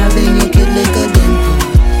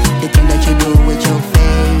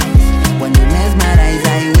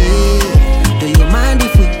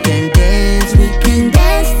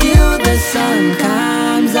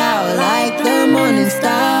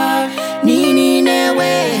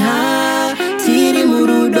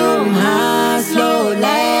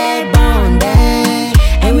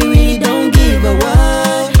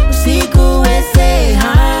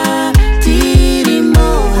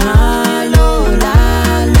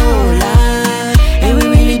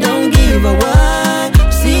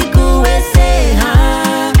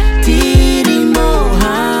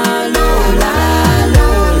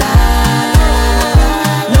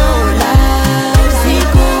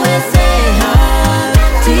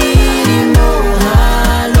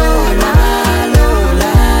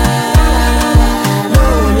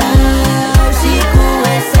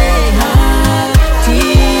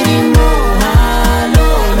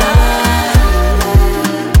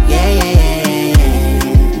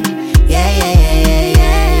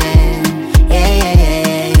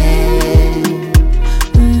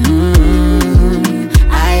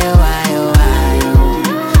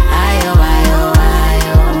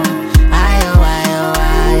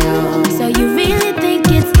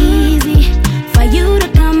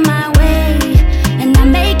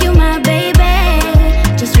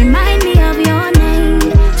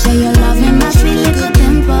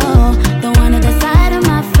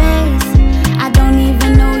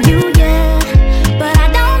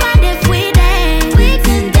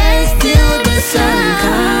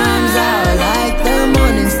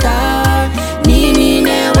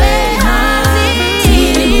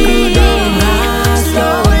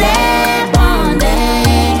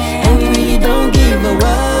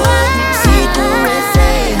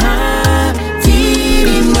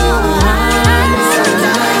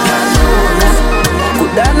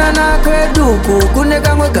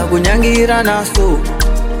kunyangira naso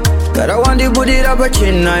gara wandibudira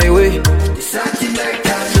pachena iwe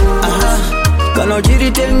kana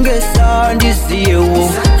uchiritengesa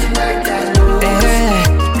ndisiyewo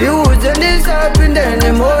ndiudze ndisapinde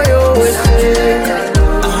nemoyo wese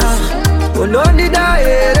unondida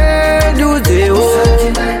here ndiudzewo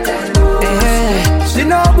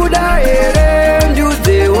zvinobuda here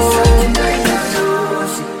ndiudzewo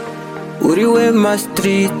uri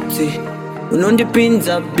wemastriti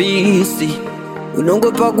unondipinza bisi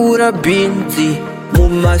unongopakura bhinzi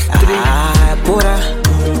mumastriti bora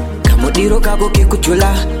kamudiro kako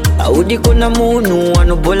kekujula audi kuna munhu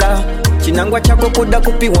anobola chinangwa chako kuda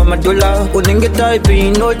kupiwa madola unenge taipi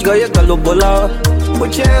inodya yekalobola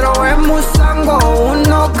muchero wemusango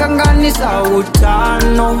unokanganisa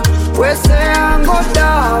utano wese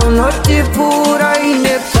angoda unotipura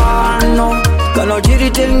ine pano kana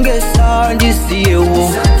uchiritengesa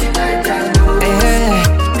ndisiyewo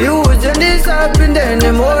ndiudze ndisapinde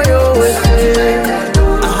nemoyo wese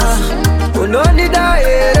unondida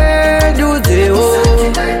here ndiudzewo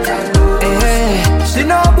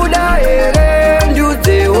zvinobuda here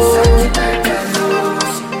ndiudzewo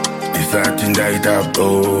ndisati ndaita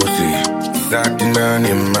bosi ndisati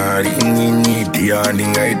ndane mari ininidiya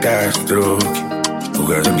ndingaita stroke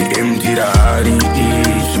ukazondiemtira hari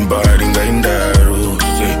zvimbari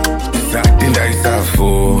ngaindaruse ndisati ndaisa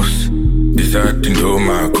fosi ndisati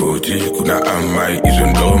ndomakoti kuna amai izvo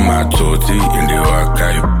ndomatsotsi ende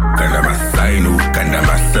wakayo kana masainu kana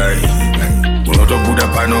masai unotobuda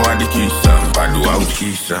pano wandikisa bado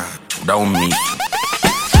wautyisa udaumisa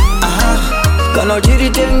kana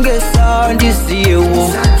uchiritengesa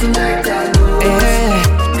ndisiyewo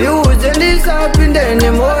ndiudze ndisapinde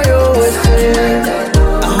nemoyo wese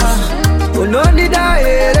unondida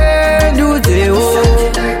here ndiudzewo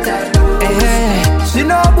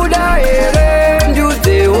zvinobuda here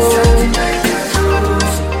ndiudzewo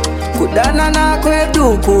kudanana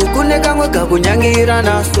kweduku kune kamwe kakunyangira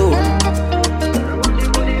naso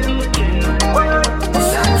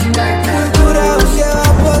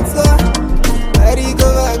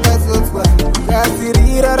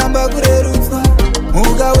kasirira ramba kurerutswa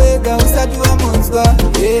muga wega usati wamunzwa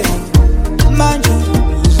manje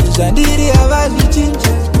zvandiri havazvichinje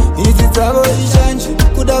idzi dzavo ishanje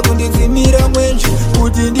kuda kundidzimira mwenje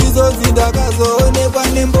kuti ndizodzi ndakazoonekwa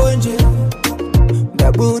nembonje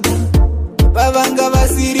ndabuda pavanga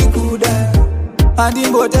vasiri kuda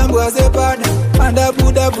handimbotambwa sepada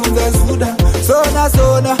pandabuda bvunza suda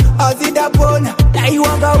sona asi ndapona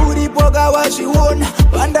daiwanga uripo kawazviona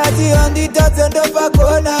pandati handitadze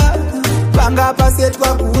ndopagona panga pasetwa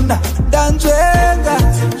kuna ndanzvenga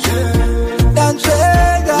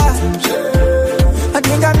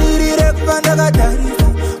handingamirire kuva ndakatarisa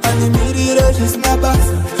handimirire zvisina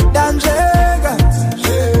basa ndanzvenga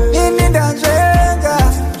ini ndanzvenga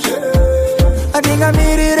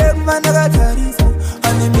handingamirire kuva ndakatarisa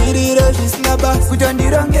handimirire zvisina basa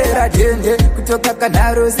kutondirongera dende kutoka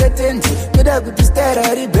kanharo setende toda kuti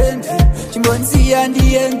stara ribendi chimbonisiya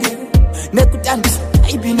ndiende nekutambisa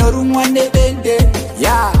aibhinorumwa nebende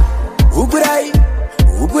ya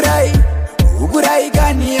hukurai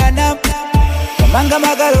kaniyana kamanga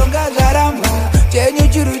makaronga zvaramba chenyu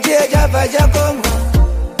chiru chiye chabva chakongwa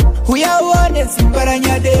uyauone simba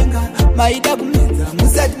ranyadenga maida kumedza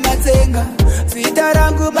musati matsenga zita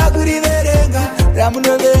rangu makuriverenga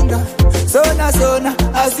ramunovenga sona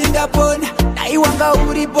asi ndapona daiwanga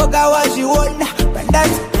uripo kawazviona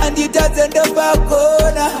pandati handitadze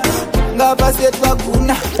ndopagona ngapasetwa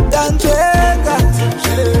kuna ndanzvenga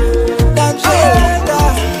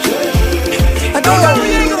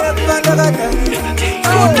handingamirire kuva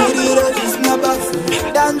ndakamirire zvisina basa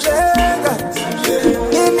ndanzvenga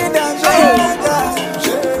ini ndanzvenga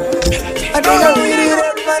handingamirire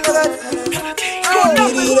kuva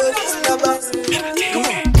ndakamirire zvisina basa.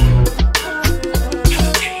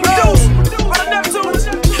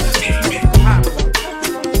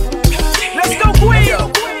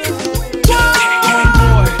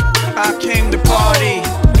 I came to party.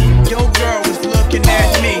 Your girl was looking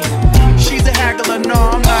at me. She's a haggler, no,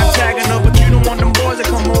 I'm not tagging her, but you don't want them boys to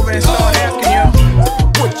come over and start asking you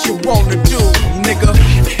what you wanna do, nigga.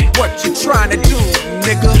 What you trying to do,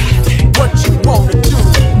 nigga. What you wanna do,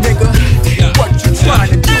 nigga. What you trying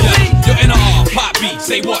to do. Yo, NR, pop beat,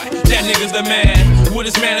 say what? That nigga's the man. With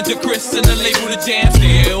his manager Chris and the label The Jam,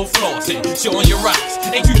 still flossing, showing your rocks.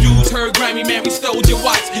 Ain't you dudes heard Grammy, man, we stole your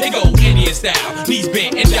watch. It go Indian style, knees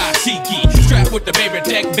bent and dashiki. Strapped with the baby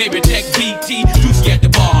tech BT. Juicy at the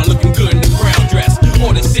bar, looking good in the brown dress.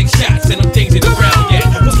 Ordered 6 shots and them things in the ground yet.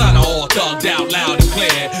 Was not all thugged out loud and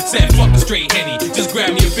clear. Said fuck the straight Henny, just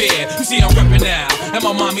grab me a beer. You see I'm reppin' now, and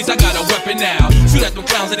And my mommies, I got a weapon now. Shoot at them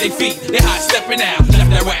clowns at their feet, they hot stepping out. Left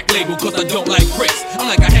that rack label cause I don't like bricks. I'm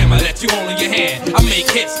like a hammer that you hold in your hand. I make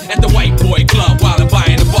hits at the white boy club while I'm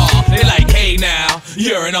buying the bar. They like, hey now,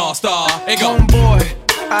 you're an all-star. They go, homeboy,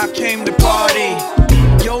 I came to party.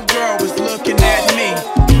 Your girl was looking at me.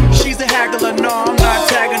 She's a haggler, no, I'm not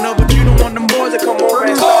tagging her, but you don't want them boys to come over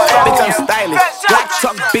and start. Bitch, I'm stylish. Black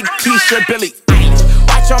truck, big t-shirt, Billy Eilish.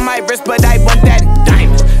 Watch on my wrist, but I want that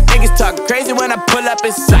diamond. Niggas talk crazy when I pull up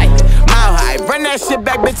in sight. Mile high, run that shit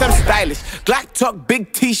back, bitch, I'm stylish. Glock talk,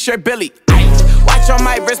 big t-shirt, Billy Eilish. Watch on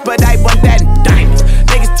my wrist, but I want that diamond.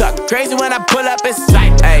 Niggas talk crazy when I pull up in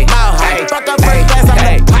sight. Mile high, fuck up first class,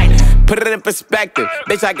 I'm the pilot. Put it in perspective,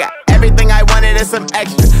 bitch, I got everything I wanted and some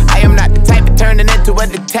extra. I am not the type of turning into a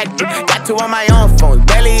detective. Got two on my own phone,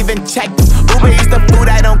 barely even checked them. Uber Eats the food,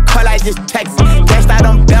 I don't call, I just text it. Cashed out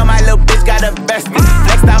on bail, my little bitch got invested.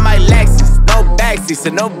 Flexed out my Lexus, no backseat, so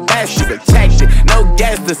no besties. I checked it, no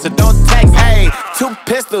guesses, so don't text. Hey, 2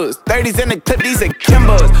 pistols, 30s in the clip, these are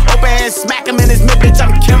Kimbos. Open hand, smack him in his mid, bitch,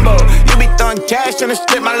 I'm Kimbo. You be throwing cash on the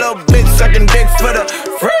strip, my little bitch sucking dick for the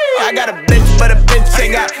free. I got a bitch, but a bitch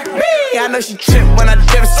ain't got me. I know she trip when I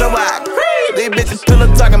dip, so I creep. These bitches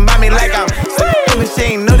pillow talking about me like I'm stupid. She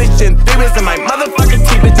ain't know this shit in 3 weeks in my motherfucking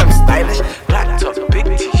teeth, bitch, I'm stylish. Black top, big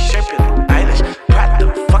t-shirt, Billy Eilish. Pride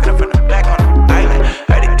the fucking up from the back on the island.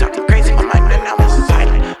 Heard it talking crazy on my man, now I'm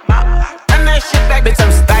silent. Run that shit back, bitch,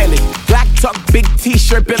 I'm stylish. Black top, big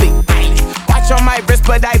t-shirt, Billy Eilish. Watch on my wrist,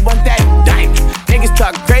 but I want that diamond. Niggas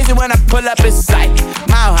talk crazy when I pull up in sight.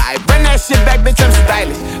 Mile high, run that shit back, bitch, I'm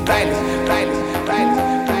stylish. Stylish, stylish,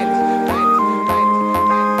 stylish.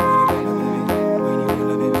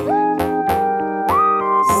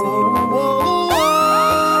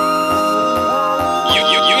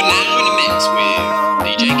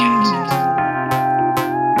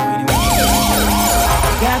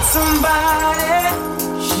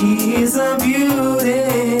 She's a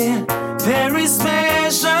beauty, very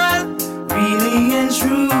special, really and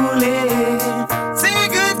truly.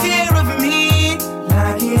 Take good care of me,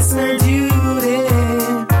 like it's her duty.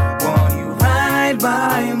 Won't you ride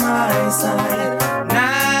by my side,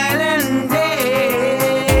 night and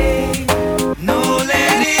day? No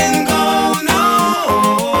letting go, no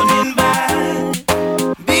holding back,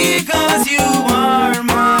 because you are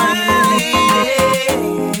my lady.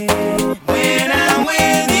 When I'm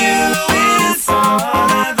with you, it's all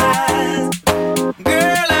of that.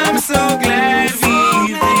 Girl, I'm so glad we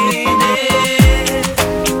made it.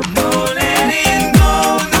 No letting go,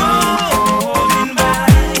 no holding back.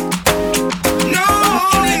 No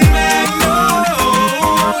holding back, no,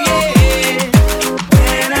 yeah.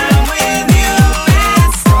 When I'm with you,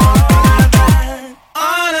 it's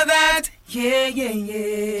all of that, yeah, yeah,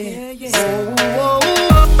 yeah, yeah. Oh,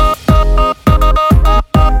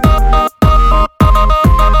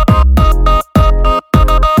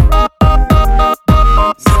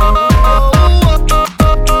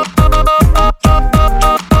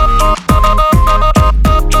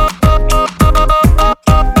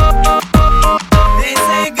 they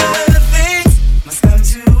say good things must come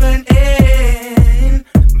to an end,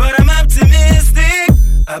 but I'm optimistic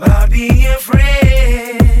about being a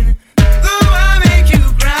friend. Though I make you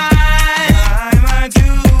cry, I'm my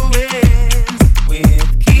doings with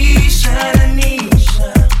Keisha and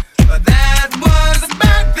Anisha, but that was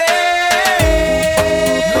back then.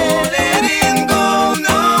 No letting go,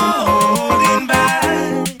 no holding back,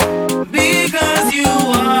 because you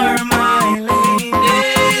are my lady.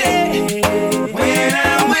 When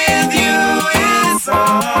I'm with you, it's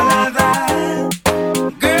all of that.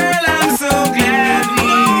 Girl, I'm so glad we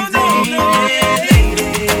dated.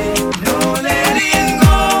 No letting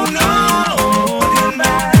go, no holding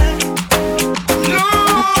back. No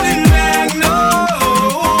holding back, no,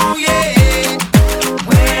 yeah.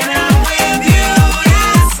 When I'm with you,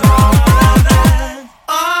 it's all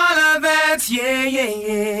of that, yeah, yeah,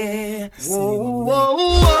 yeah. Whoa, whoa,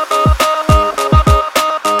 whoa.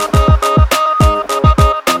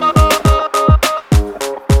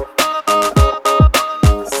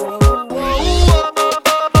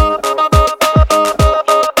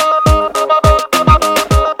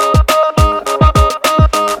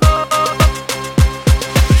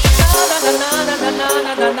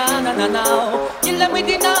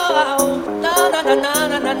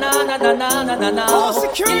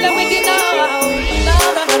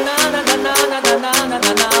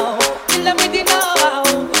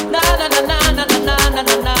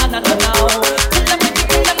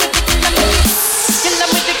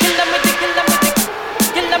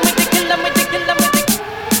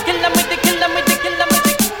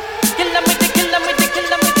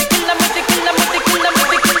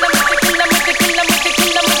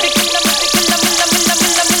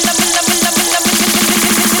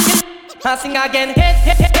 I sing again.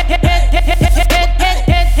 Heads up.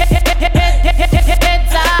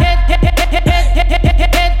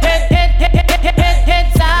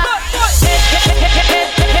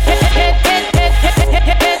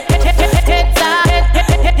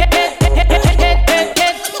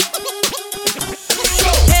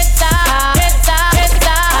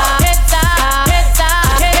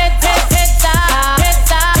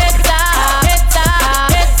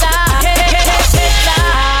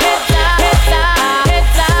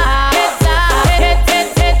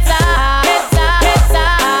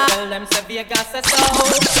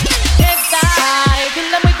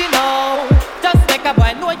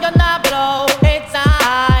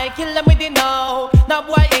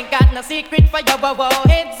 Secret for your wow,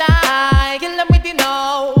 it's I kill them with the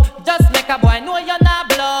no. Just make a boy know you're not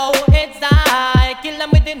blow. It's I kill them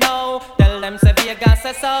with the no. Tell them say Vegas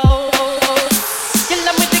say so. Kill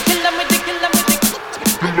them with the, kill them with the, kill them with the.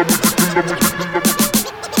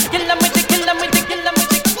 Kill them with the, kill them with the, kill them with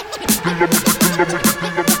the.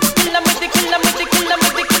 Kill them with the, kill them with the, kill them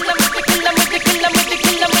with the, kill them with the, kill them with the,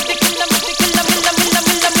 kill them with the, kill them with the, kill them with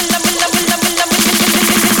the, kill them with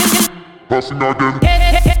the, passing again.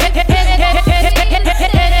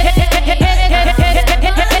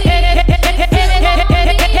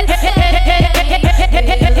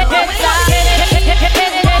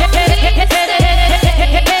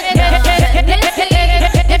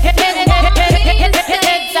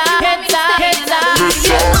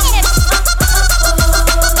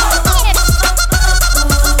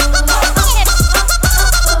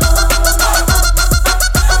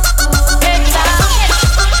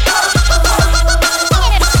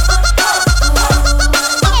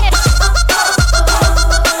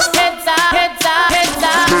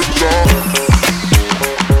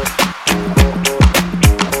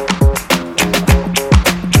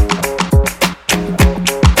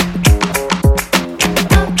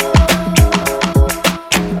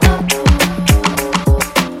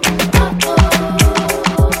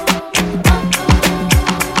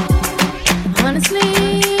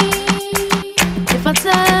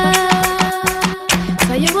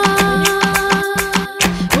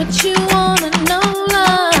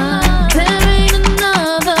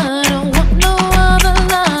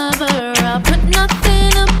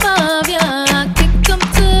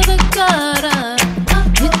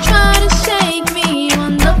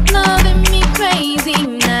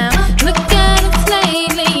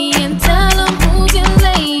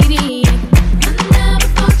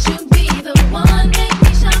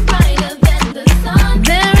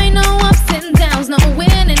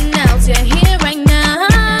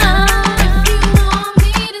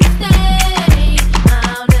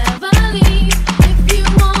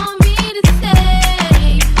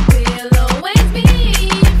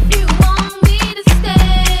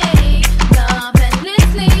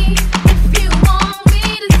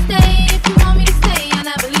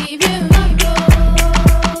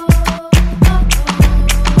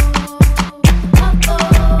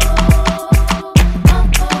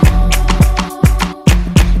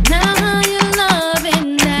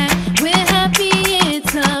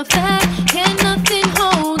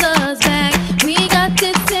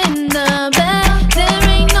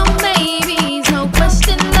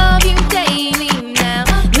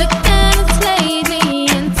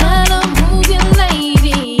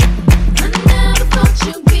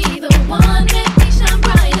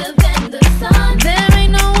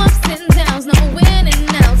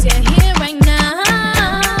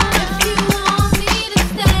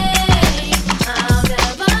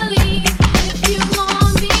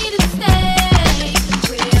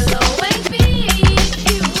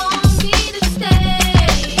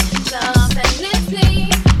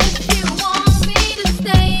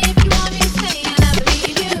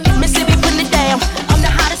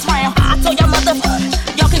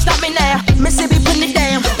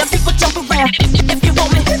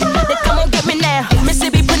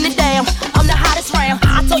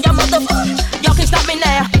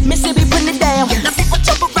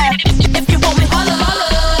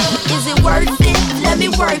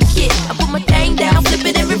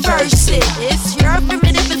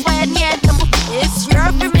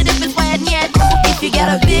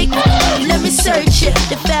 search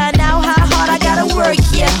to find out how hard I gotta work.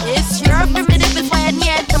 Yeah, it's your primitive and why I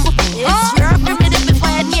need them. It's your primitive and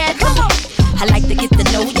why I need them. I like to get to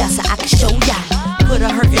know ya so I can show ya. Put a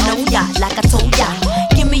hurtin' on ya like I told ya.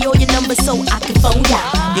 Give me all your numbers so I can phone ya.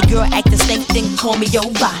 Your girl actin' stank, then call me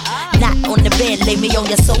over. Not on the bed, lay me on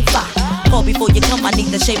your sofa. Call before you come, I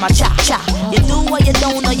need to shave my cha-cha. You do or you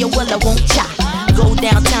don't, or you will, I won't cha. Go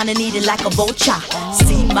downtown and eat it like a vulture.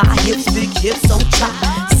 See my hips, big hips, so cha.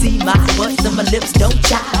 See my teeth and my lips don't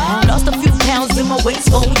jive. Lost a few pounds in my waist,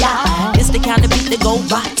 oh yeah. It's the kind of beat that go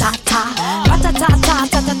ra-ta-ta,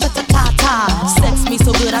 ra-ta-ta-ta-ta-ta-ta-ta-ta. Sex me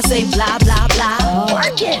so good I say blah, blah, blah.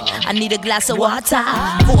 Work it, I need a glass of water.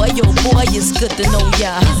 Boy, oh boy, it's good to know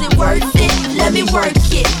ya. Is it worth it? Let me work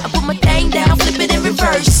it. I put my thing down, flip it and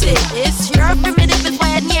reverse it. It's your primitive,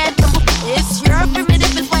 why yet. It's your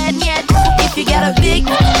primitive, why yet. If you got a big,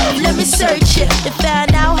 let me search it to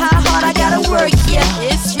find out how hard I gotta work. Yeah,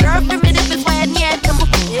 it's your primitive, why yet.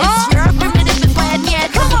 It's your primitive, why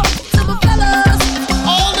yet. Come on, summer fellas.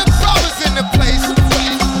 All the brothers in the place,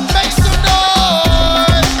 make some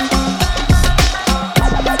noise.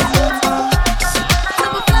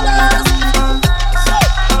 Summer fellas.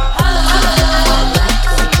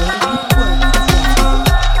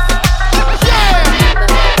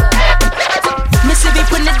 Mississippi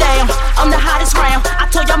putting it down. I'm the hottest round. I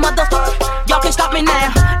told y'all mother, y'all can't stop me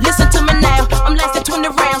now. Listen to me now. I'm lasting 20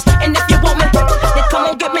 rounds. And if you want me, then come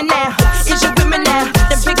on get me now. Is you with me now?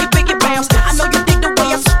 Then biggie bounce. I know you dig the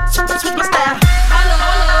way I switch my style.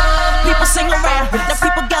 People sing around. Now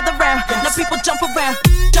people gather round. Now people jump around.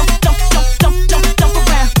 Jump around. Jump around. Jump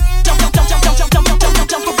around. Jump around.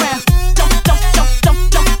 Jump around.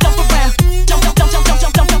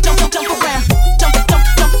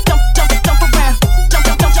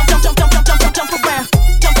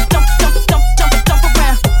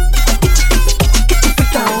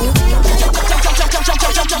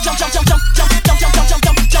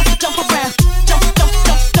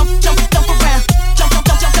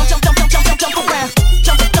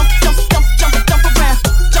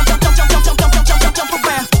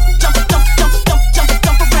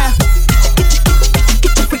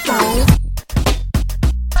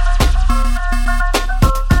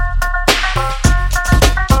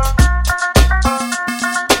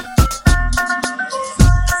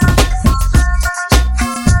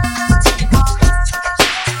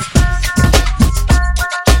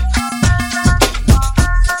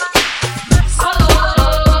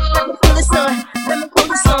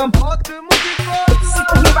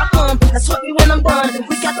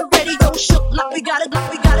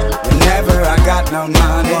 Whenever I got no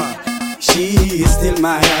money, she is still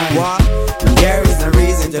my honey. There is no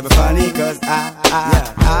reason to be funny, cause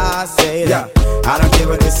I say that. I don't care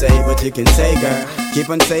what you say, but you can say, girl. Keep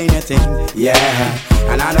on saying your thing, yeah.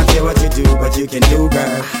 And I don't care what you do, but you can do,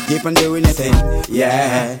 girl. Keep on doing your thing,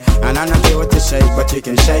 yeah. And I don't care what you shake, but you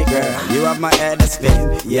can shake, girl. You have my head to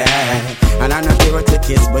spin, yeah. And I don't care what you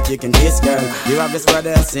kiss, but you can kiss, girl. You have this word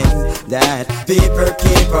to sing, that people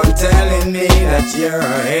keep on telling me that you're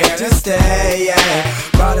here to stay, yeah.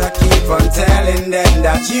 But I keep on telling them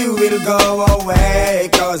that you will go away.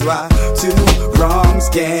 Cause why? Two wrongs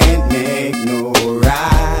can't make no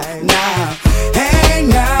right. Now, ain't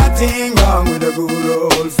nothing wrong with a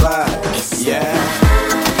good old fight, yeah.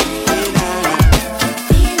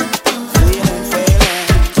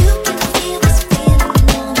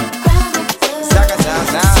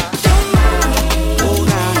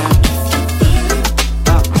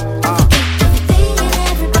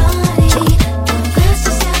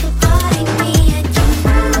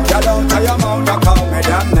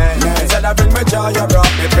 You brought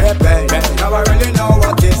me baby. Now I really know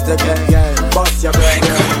what is the game. Bust your brain,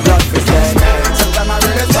 blood for stay. Sometimes I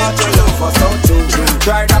really thought you look for so true.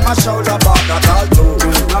 Cried on my shoulder, but not all true.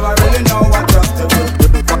 Now I really know what just to do.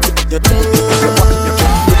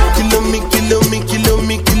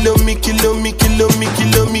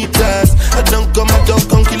 Kilometers. I don't come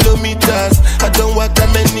kilometers. I don't walk that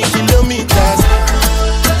many kilometers.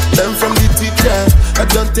 Learn from the teacher. I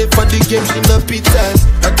don't take for the game, she no pitas.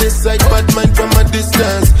 I decide bad mind from a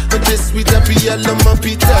distance. I just sweet happy, I love my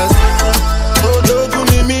pitas. Oh, no,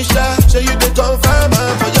 Guni Misha. Show you the confirm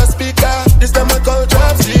for your speaker. This time I call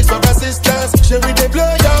trap streets for assistance. Show me they blow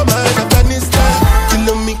your mind, Afghanistan.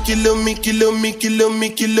 Kilometers.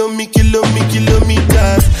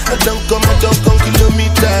 I don't come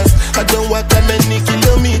kilometers. I don't walk that many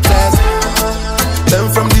kilometers. Learn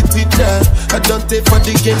from the teacher. I don't take for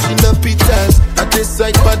the game, she no pitas. I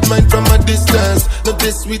decide bad mind from a distance. Not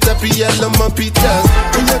this sweet happy, I love my pitas.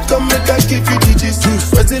 When you come, make I give you digits.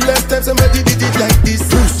 When's the last time somebody did it like this?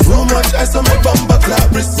 So much ice on my bumper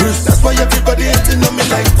clap wrist. That's why everybody hating on me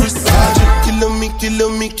like Chris.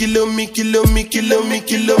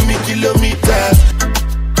 Kilometers.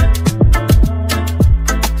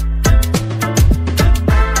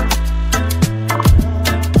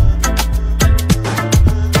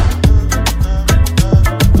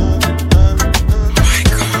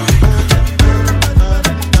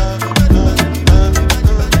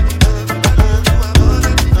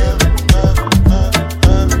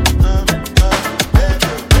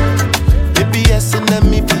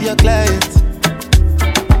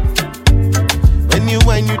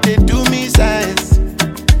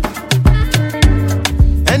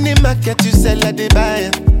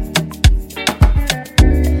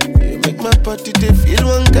 body they feel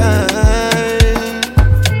one kind.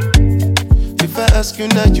 If I ask you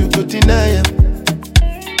now, you go deny it.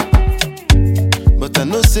 But I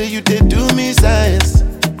know say you did do me science.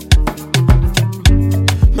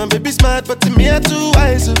 My baby smart, but to me I too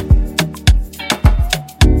wise.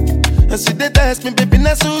 And see they ask me, baby,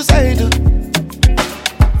 not suicidal.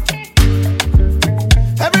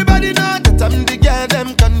 Everybody know that I'm the girl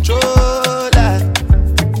them controller.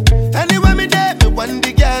 Anywhere me there, me want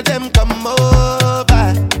the girl them come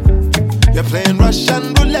over. You're playing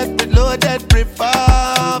Russian roulette with loaded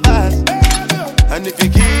revolvers. And if you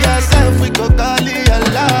give yourself, we go call it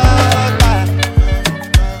a lover.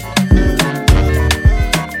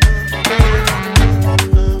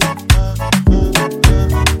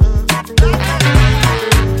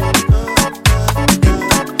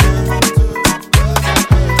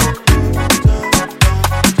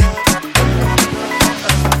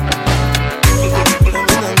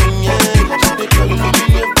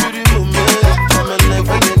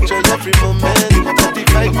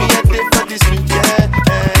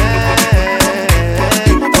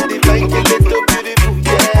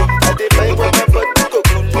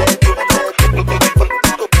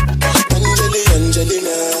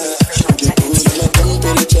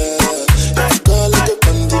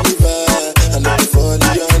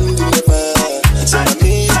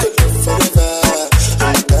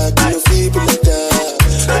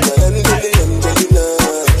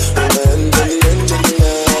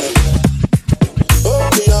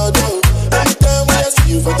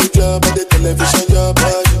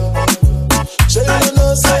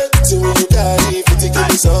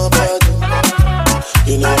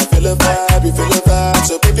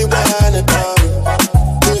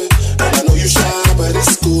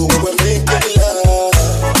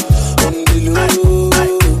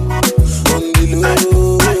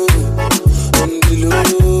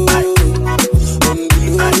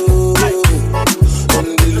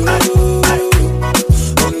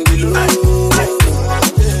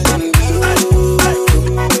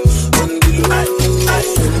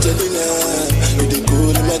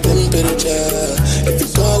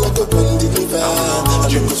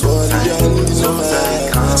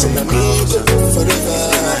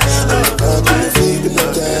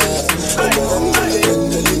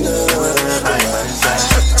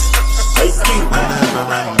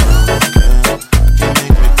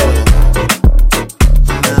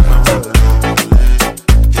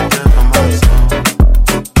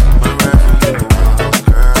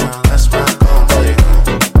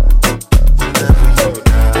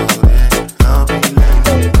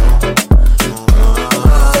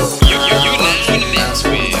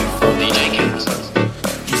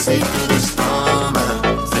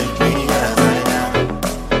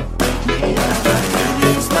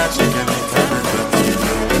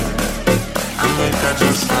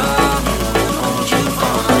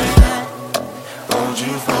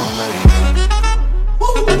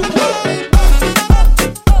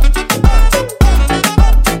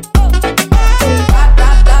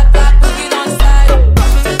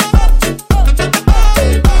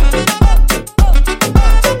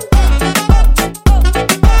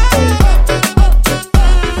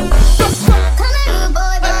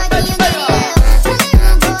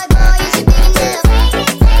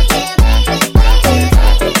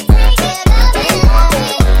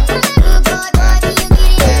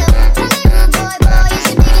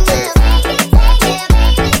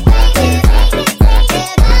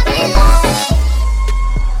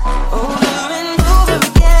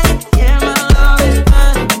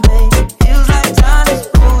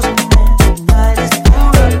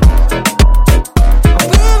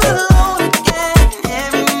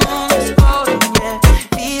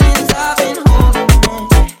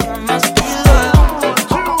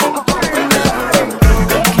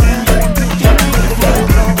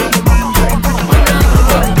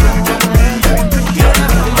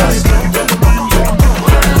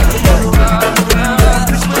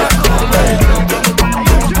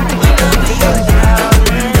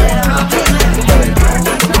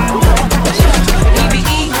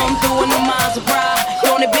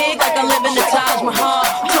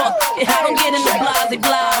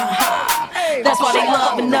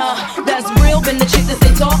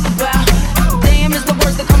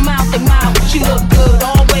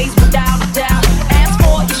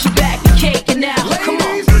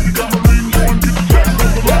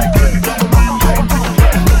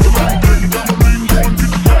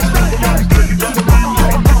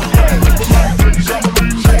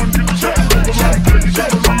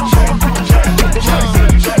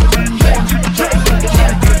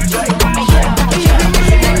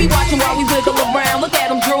 Look at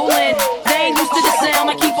them drooling. They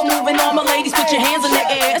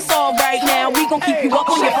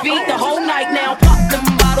on your feet the whole night now. Pop them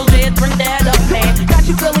bottles, yeah, drink that up, man. Got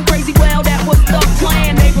you feeling crazy, well, that was the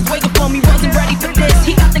plan. They was waiting for me, wasn't ready for this.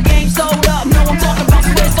 He got the game sold up, no, I'm talking about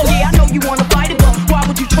Swiss. So yeah, I know you wanna fight it, but why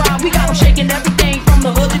would you try? We got them shaking everything from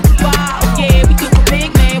the hood to Dubai. Oh yeah, we do a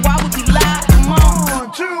big man, why would we lie? Come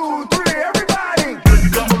on. 1, 2, 3, everybody.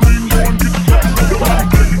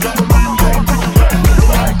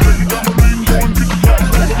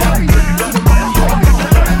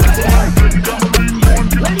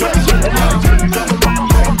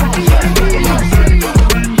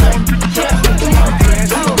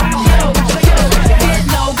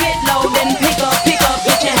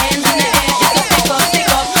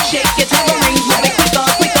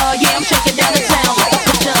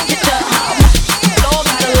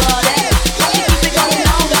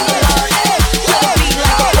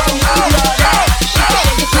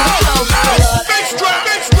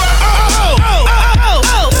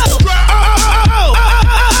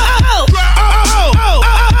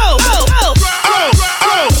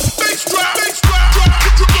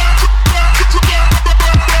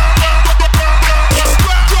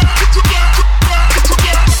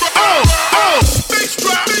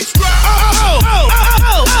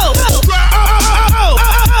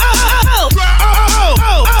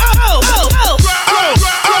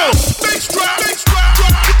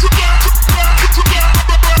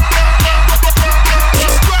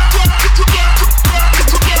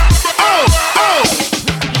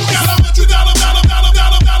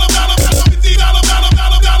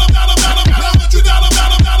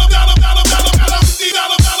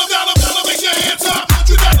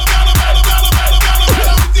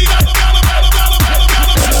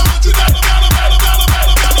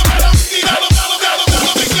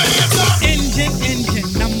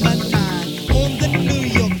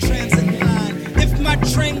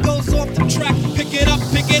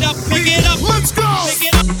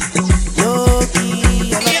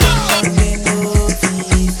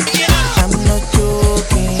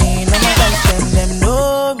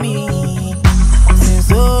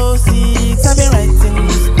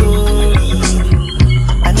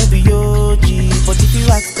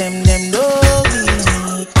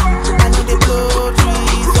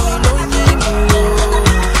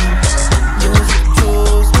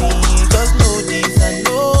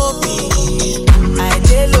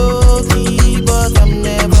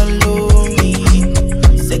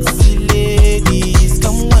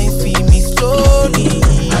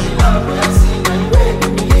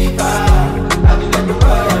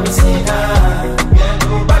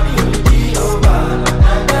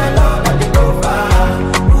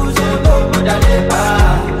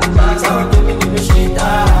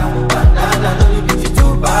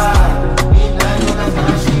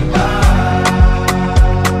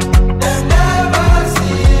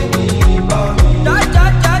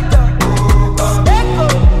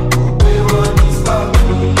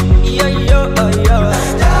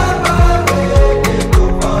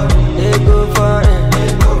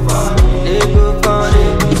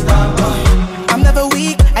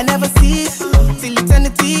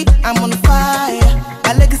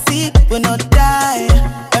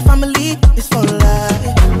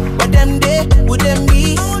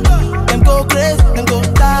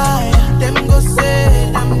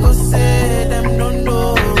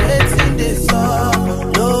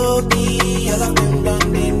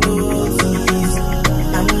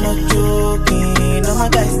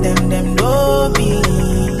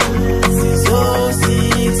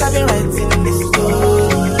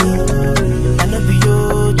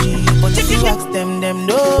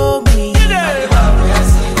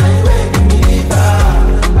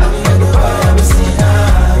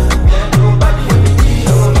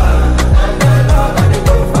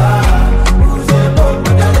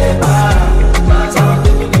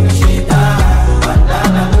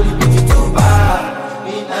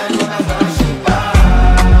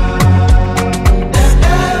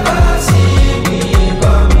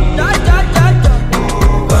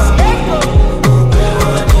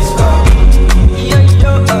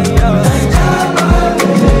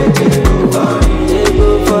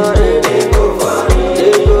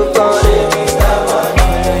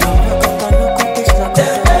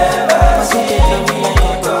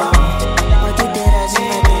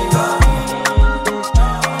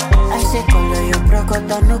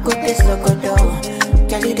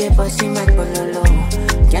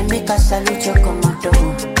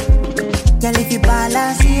 Girl, if you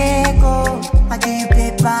balance the echo, I give you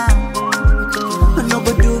paper. No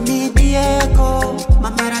go do me the echo, my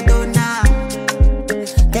Maradona.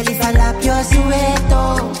 Girl, if I lap your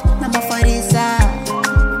sueto, Mama Farisa.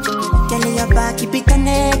 Girl, your back keep it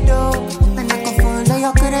connected, and I can follow your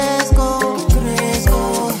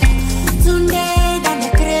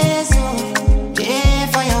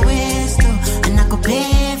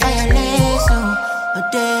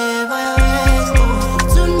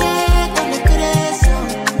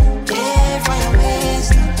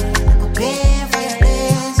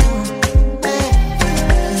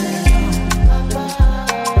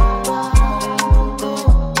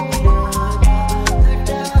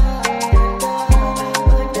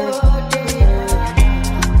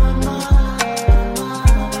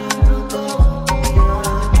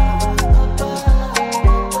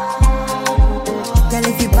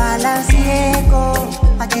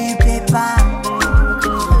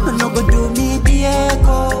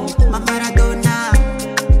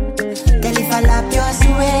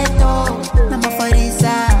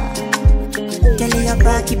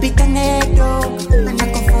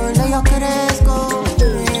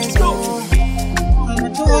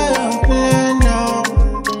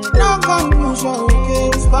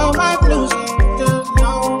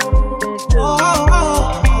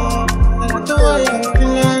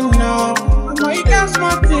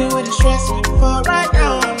smart thing with the stress me. For right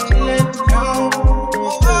now, I'm chillin' down.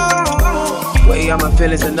 Way out my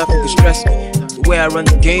feelings and nothing can stress me. The way I run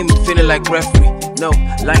the game, I'm feeling like referee. No,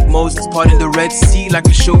 like Moses parting the Red Sea, like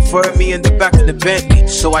a chauffeur, me in the back of the Bentley.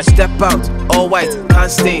 So I step out, all white,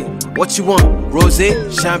 can't stain. What you want? Rosé,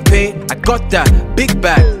 champagne? I got that. Big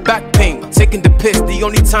bag, back pain. Taking the piss, the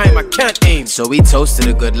only time I can't aim. So we toast to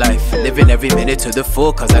the good life. Living every minute to the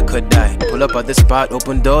full, cause I could die. Pull up at the spot,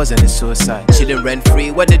 open doors, and it's suicide. Chillin' rent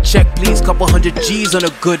free. Where the check, please? Couple $100 G's on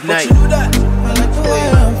a good night. I like the way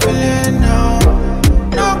I'm feeling now.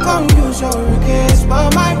 No come use your regrets,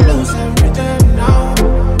 but my blues and written now.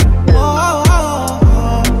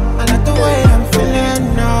 I like the way I'm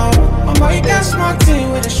feeling now. Mama, you got smart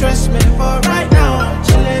thing with the stress me, but right now I'm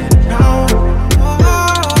chillin' now.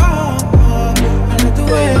 I like the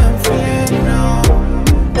way I'm feeling now.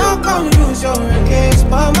 No come use your regrets,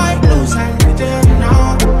 but my blues and written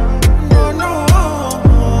now.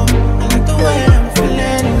 I like the way I'm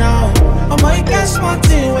feeling now. Mama, you got smart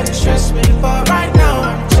thing with the stress me, but right now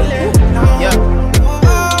I'm chillin' now.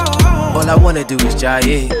 Yeah. All I wanna do is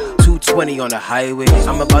jive. 220 on the highway.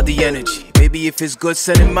 I'm about the energy. Baby, if it's good,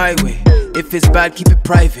 send it my way. If it's bad, keep it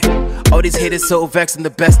private. All these haters so vexed, I'm the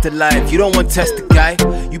best alive. You don't want to test the guy.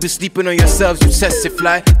 You been sleeping on yourselves, you test it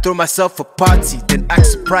fly. Throw myself a party, then act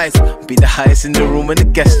surprised. Be the highest in the room when the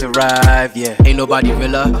guests arrive. Yeah, ain't nobody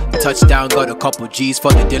realer. Touchdown, got a couple G's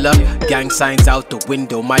for the dealer. Gang signs out the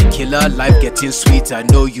window, my killer. Life getting sweeter,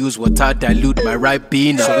 no use water, dilute my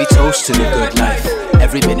Ribena. So we toast to the good life.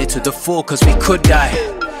 Every minute to the full, cause we could die.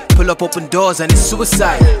 Pull up open doors and it's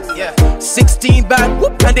suicide. Yeah, 16 bad,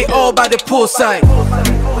 whoop, and they all by the poolside. I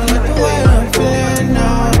like the way I'm feeling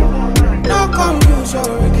now. No come use your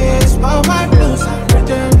regrets, but my blues are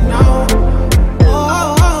written now.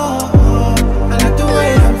 I like the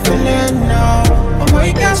way I'm feeling now. Mama,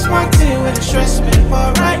 you got smart thing with the stress me,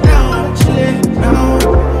 but right now I'm chillin' now.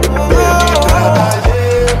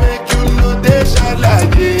 Make you know they shall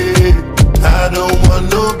like it. I don't want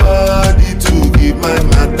nobody to give my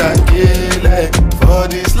matter kill. For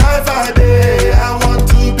this life I day, I want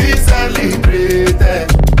to be celebrated.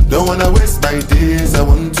 Don't wanna waste my days, I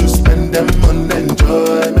want to spend them on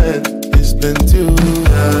enjoyment. It's plenty of time.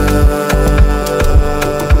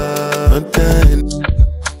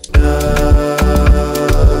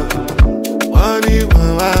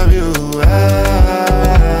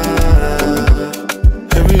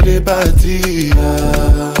 Everyday party.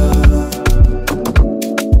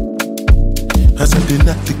 As I did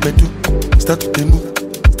not take my do, start to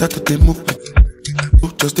move.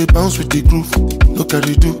 Just they bounce with the groove, no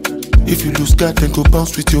carry do. If you lose God, then go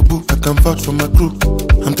bounce with your boo. I can vouch for my crew,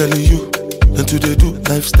 I'm telling you. And to they do,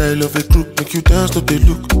 lifestyle of a crew. Make you dance, no they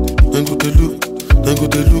look, then go they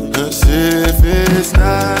look. And say if it's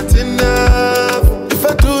not enough, if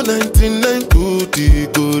I do 99 goody,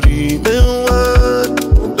 go remain one.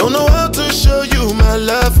 Don't know how to show you my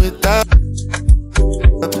love without.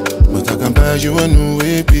 But I can buy you a new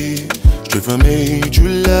baby, straight from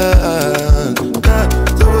Majula.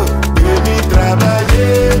 So, baby,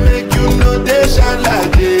 trabaye, make you know they shall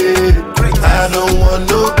like it. I don't want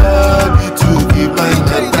nobody to give my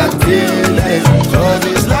that feeling. For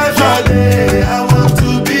this life all day, I want to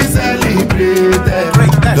be celebrated.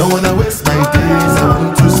 Don't wanna waste my days, I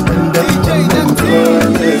want to spend them on them.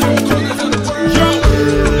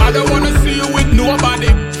 I don't wanna see you with nobody.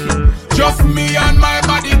 Just me and my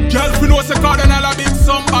body. Girls, we know second and I'll big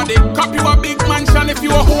somebody. Copy you a big mansion if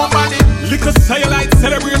you a homebody. Little cellulite,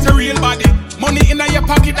 celebrate a real body. Money in your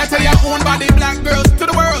pocket, that's your own body. Black girls to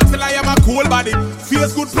the world till I am a cool body.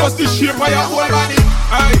 Feels good plus the shape of your whole body.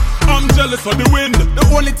 I'm jealous of the wind. The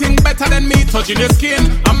only thing better than me touching your skin.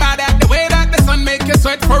 I'm mad at the way that the sun make you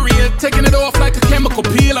sweat for real. Taking it off like a chemical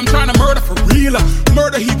peel. I'm trying to murder for real.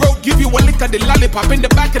 Murder he wrote, give you a lick of the lollipop in the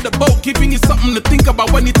back of the boat, giving you something to think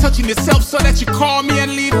about when you're touching yourself, so that you call me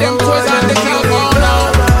and leave them toys on the telephone.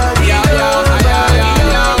 Yeah.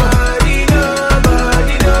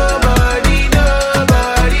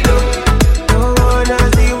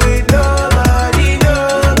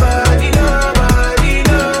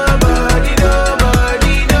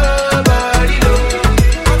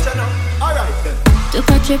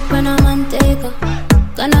 Trip when I'm on taker.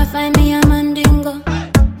 Gonna find me a mandingo.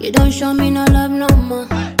 You don't show me no love no more.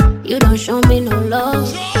 You don't show me no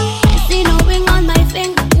love. I see no ring on my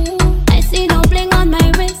finger. I see no bling on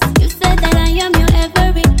my wrist. You said that I am your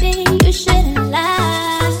everything. You shouldn't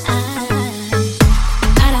lie.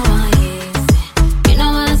 I don't want you. You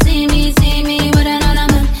know wanna see me with another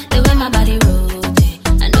man. The way my body rotate.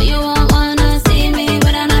 I know you won't wanna see me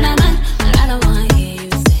with another man, but I don't want you.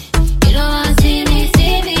 You don't wanna see me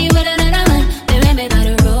with another man. The way my body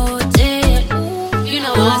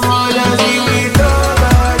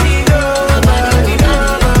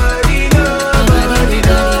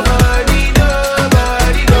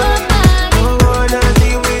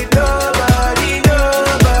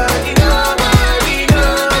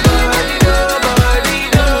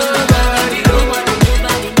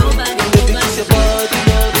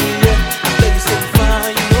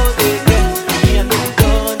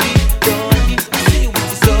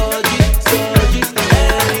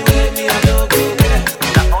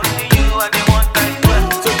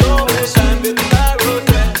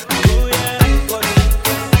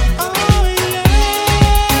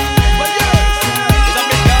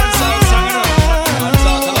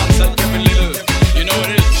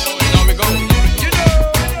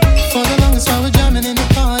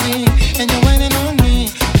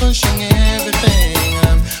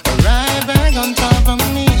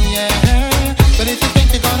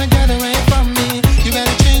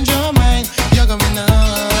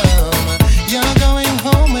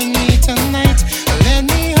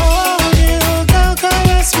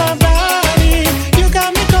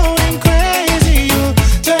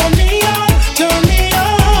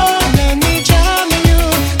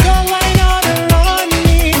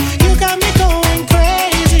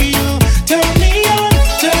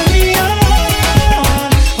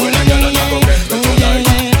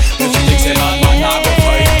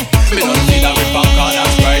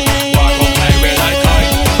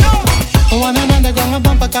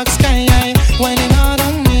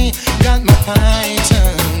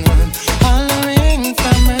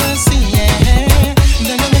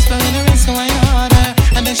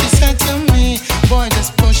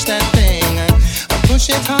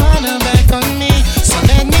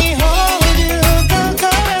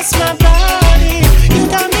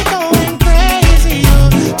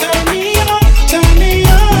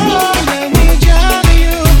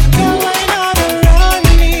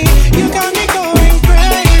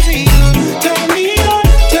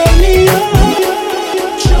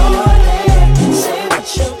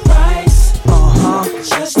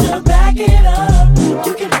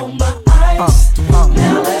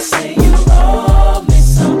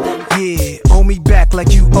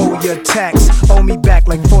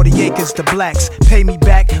Acres to blacks. Pay me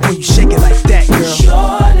back when you shake it like that, girl.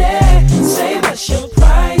 Shorty, say what's your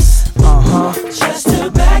price? Just to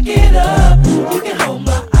back it up, you can hold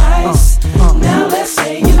my ice. Now let's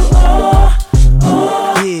say you owe.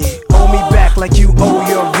 Yeah, owe me back like you owe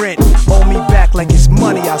your rent. Owe me back like it's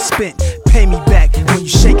money I spent. Pay me back when you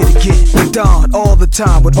shake it again. Dawn all the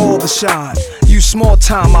time with all the shine. You small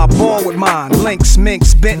time, I ball with mine. Lynx,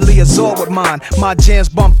 Minx, Bentley, Azor with mine. My jams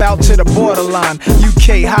bump out to the borderline.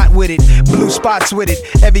 UK hot with it, blue spots with it.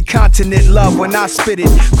 Every continent love when I spit it.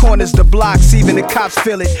 Corners the blocks, even the cops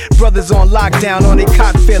feel it. Brothers on lockdown on they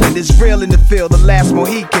cot feeling. It's real in the field, the last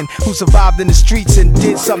Mohican who survived in the streets and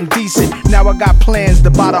did something decent. Now I got plans to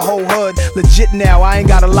buy the whole hood. Legit now, I ain't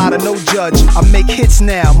got a lot of no judge. I make hits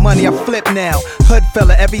now, money I flip now. Hood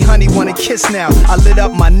fella, every honey wanna kiss now. I lit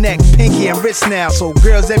up my neck, pinky and wrist now. So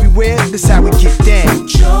girls everywhere, this how we get down.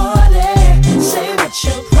 Shorty, say what's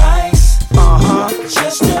your price?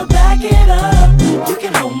 Just to back it up, you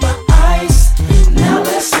can hold my ice. Now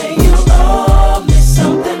let's say you owe me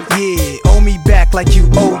something. Yeah, owe me back like you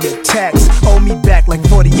owe your tax. Owe me back like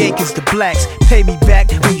 40 acres to blacks. Pay me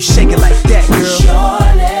back when you shake it like that, girl.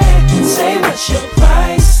 Shorty, say what's your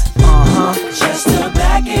price? Just to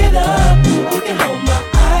back it up, you can hold my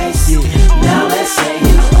ice. Now let's say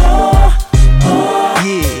you owe.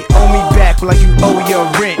 Yeah, owe me back like you owe your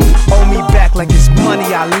rent. Owe me back like it's money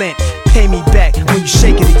I lent. Pay me back when you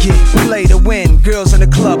shake it again. Play to win, girls in the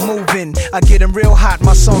club moving. I get them real hot,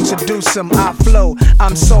 my songs seduce them. I flow,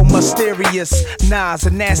 I'm so mysterious. Nas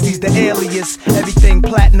and Nasty's the alias. Everything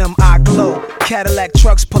platinum, I glow. Cadillac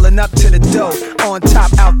trucks pulling up to the door. On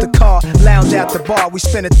top, out the car, lounge at the bar. We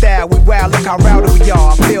spin 1,000, we wow, look how rowdy we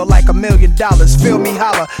are. I feel like $1 million. Feel me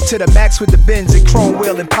holler to the max with the Benz and chrome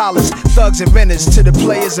wheel and polish. Thugs and renters to the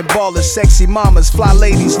players and ballers. Sexy mamas, fly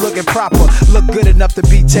ladies looking proper. Look good enough to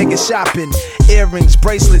be taking shots. Earrings,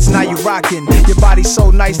 bracelets, now you rockin'. Your body's so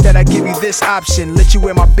nice that I give you this option. Let you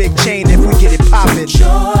wear my big chain if we get it poppin'.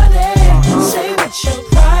 Shorty, say what's your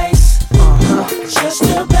price? Just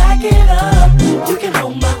to back it up, you can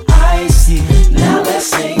hold my ice. Now let's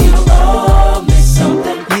say you owe me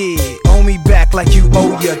something. Yeah, owe me back like you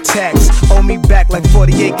owe your tax. Owe me back like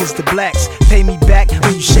 40 acres to blacks. Pay me back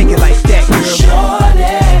when you shake it like that, girl.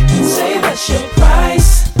 Shorty, say what's your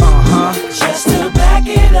price? Just to back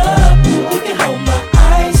it up, you can hold my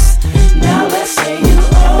ice. Now let's say you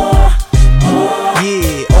owe.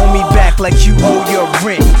 Yeah, owe me back like you owe your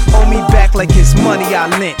rent. Owe me back like it's money I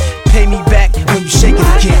lent. Pay me back when you shake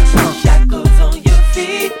it again. Shackles on your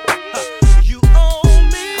feet. You owe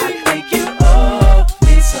me. I think you owe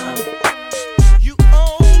me some. You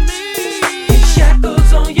owe me.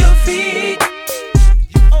 Shackles on your feet.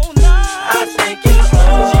 You owe none. I think you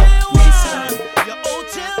owe me some. You owe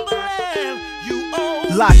Timberland. You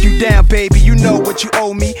owe. Lock you down, baby, you know what you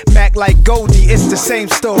owe me. Mac like Goldie, it's the same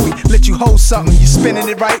story. Let you hold something, you spinning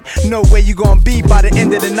it right. Know where you gonna be by the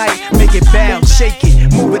end of the night. Make it bounce, shake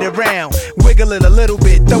it, move it around. Wiggle it a little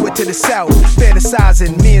bit, throw it to the south.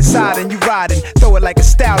 Fantasizing, me inside and you riding. Throw it like a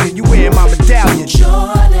stallion, you wearing my medallion.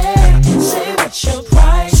 Shorty, say what's your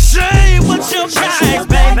price? Say what's your price,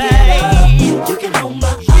 baby? You can hold